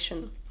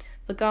adoration.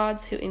 The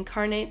gods who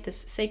incarnate this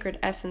sacred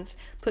essence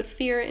put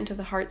fear into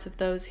the hearts of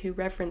those who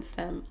reverence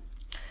them.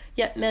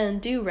 Yet men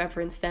do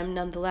reverence them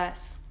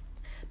nonetheless.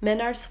 Men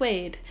are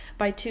swayed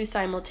by two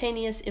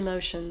simultaneous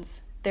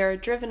emotions. They are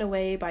driven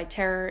away by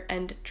terror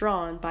and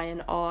drawn by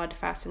an awed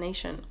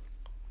fascination.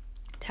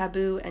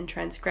 Taboo and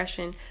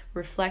transgression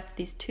reflect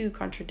these two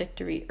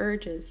contradictory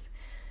urges.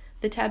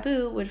 The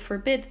taboo would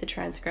forbid the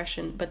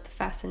transgression, but the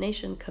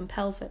fascination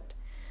compels it.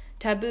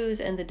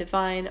 Taboos and the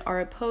divine are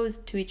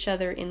opposed to each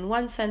other in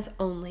one sense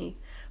only,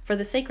 for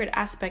the sacred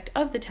aspect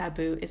of the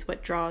taboo is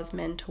what draws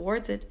men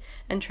towards it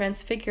and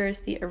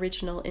transfigures the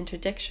original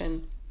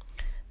interdiction.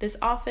 This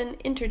often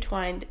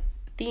intertwined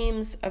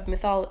themes of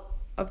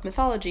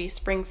mythology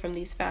spring from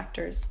these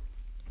factors.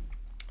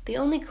 The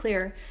only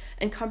clear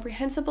and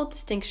comprehensible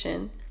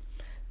distinction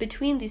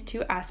between these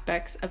two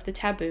aspects of the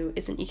taboo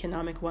is an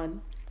economic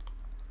one.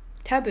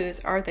 Taboos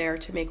are there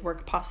to make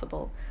work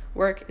possible.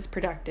 Work is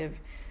productive.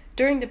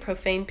 During the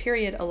profane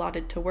period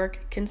allotted to work,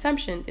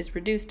 consumption is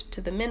reduced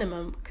to the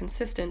minimum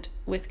consistent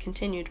with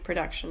continued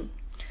production.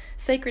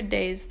 Sacred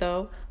days,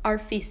 though, are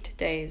feast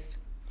days.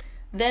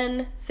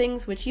 Then,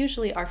 things which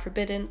usually are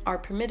forbidden are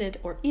permitted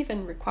or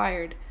even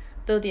required,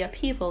 though the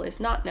upheaval is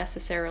not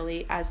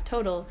necessarily as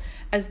total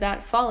as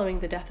that following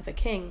the death of a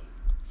king.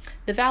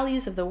 The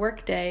values of the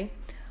workday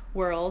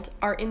world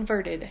are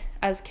inverted,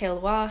 as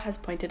Caillois has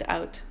pointed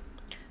out.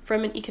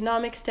 From an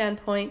economic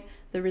standpoint,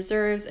 the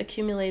reserves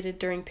accumulated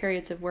during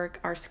periods of work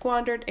are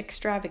squandered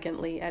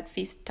extravagantly at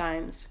feast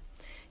times.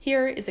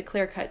 Here is a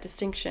clear-cut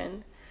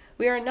distinction.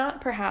 We are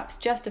not perhaps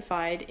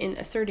justified in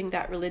asserting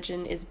that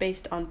religion is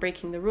based on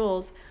breaking the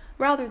rules,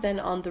 rather than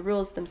on the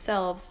rules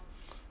themselves,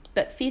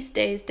 but feast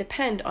days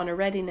depend on a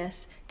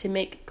readiness to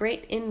make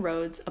great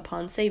inroads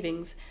upon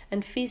savings,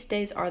 and feast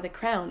days are the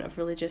crown of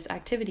religious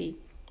activity.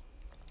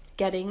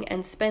 Getting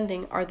and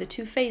spending are the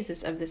two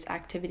phases of this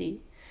activity.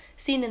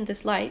 Seen in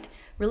this light,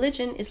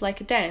 religion is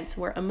like a dance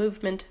where a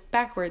movement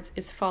backwards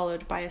is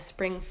followed by a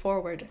spring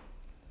forward.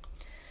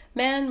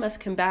 Man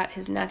must combat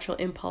his natural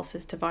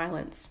impulses to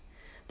violence.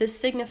 This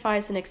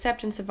signifies an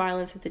acceptance of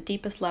violence at the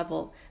deepest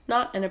level,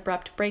 not an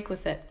abrupt break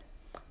with it.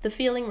 The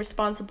feeling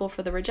responsible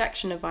for the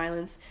rejection of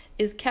violence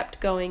is kept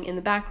going in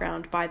the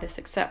background by this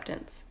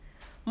acceptance.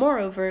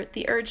 Moreover,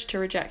 the urge to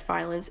reject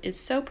violence is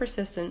so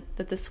persistent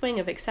that the swing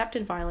of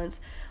accepted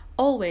violence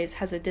always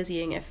has a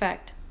dizzying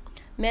effect.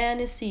 Man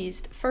is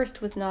seized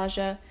first with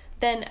nausea,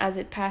 then as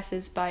it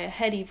passes by a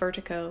heady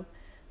vertigo,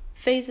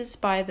 phases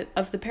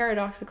of the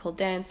paradoxical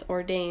dance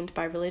ordained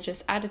by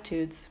religious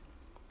attitudes.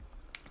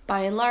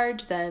 By and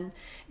large, then,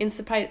 in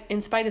spite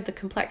of the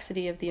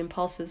complexity of the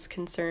impulses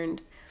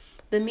concerned,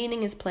 the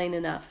meaning is plain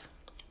enough.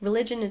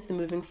 Religion is the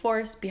moving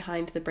force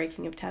behind the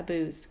breaking of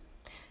taboos.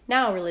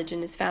 Now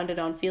religion is founded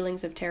on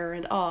feelings of terror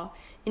and awe.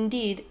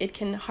 Indeed, it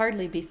can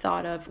hardly be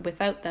thought of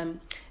without them,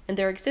 and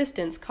their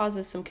existence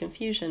causes some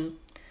confusion.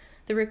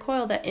 The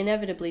recoil that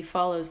inevitably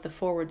follows the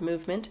forward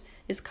movement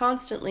is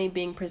constantly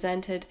being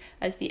presented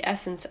as the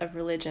essence of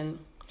religion.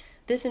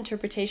 This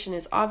interpretation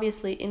is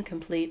obviously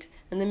incomplete,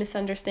 and the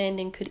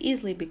misunderstanding could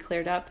easily be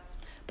cleared up,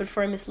 but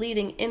for a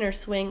misleading inner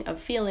swing of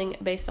feeling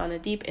based on a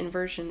deep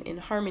inversion in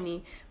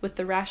harmony with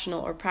the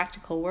rational or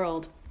practical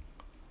world.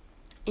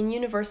 In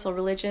universal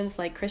religions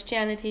like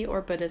Christianity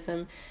or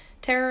Buddhism,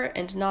 terror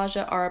and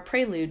nausea are a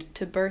prelude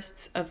to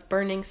bursts of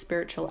burning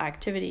spiritual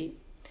activity.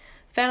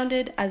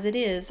 Founded as it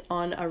is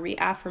on a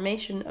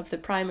reaffirmation of the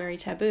primary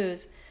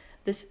taboos,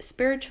 this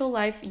spiritual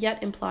life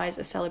yet implies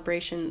a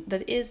celebration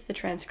that is the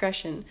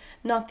transgression,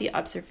 not the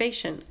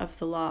observation of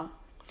the law.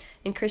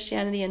 In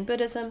Christianity and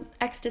Buddhism,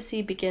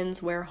 ecstasy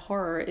begins where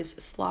horror is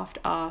sloughed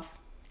off.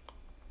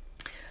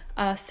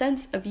 A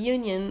sense of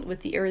union with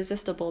the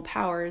irresistible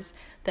powers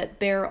that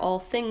bear all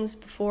things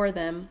before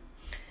them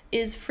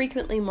is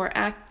frequently more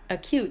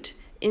acute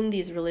in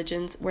these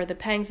religions where the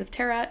pangs of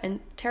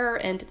terror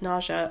and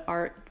nausea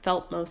are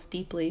felt most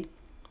deeply.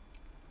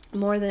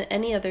 More than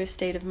any other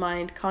state of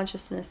mind,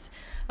 consciousness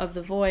of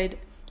the void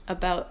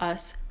about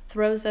us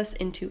throws us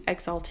into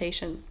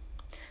exaltation.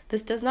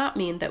 This does not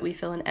mean that we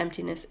feel an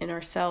emptiness in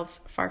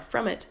ourselves, far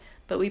from it,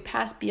 but we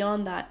pass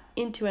beyond that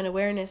into an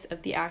awareness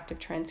of the act of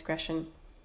transgression.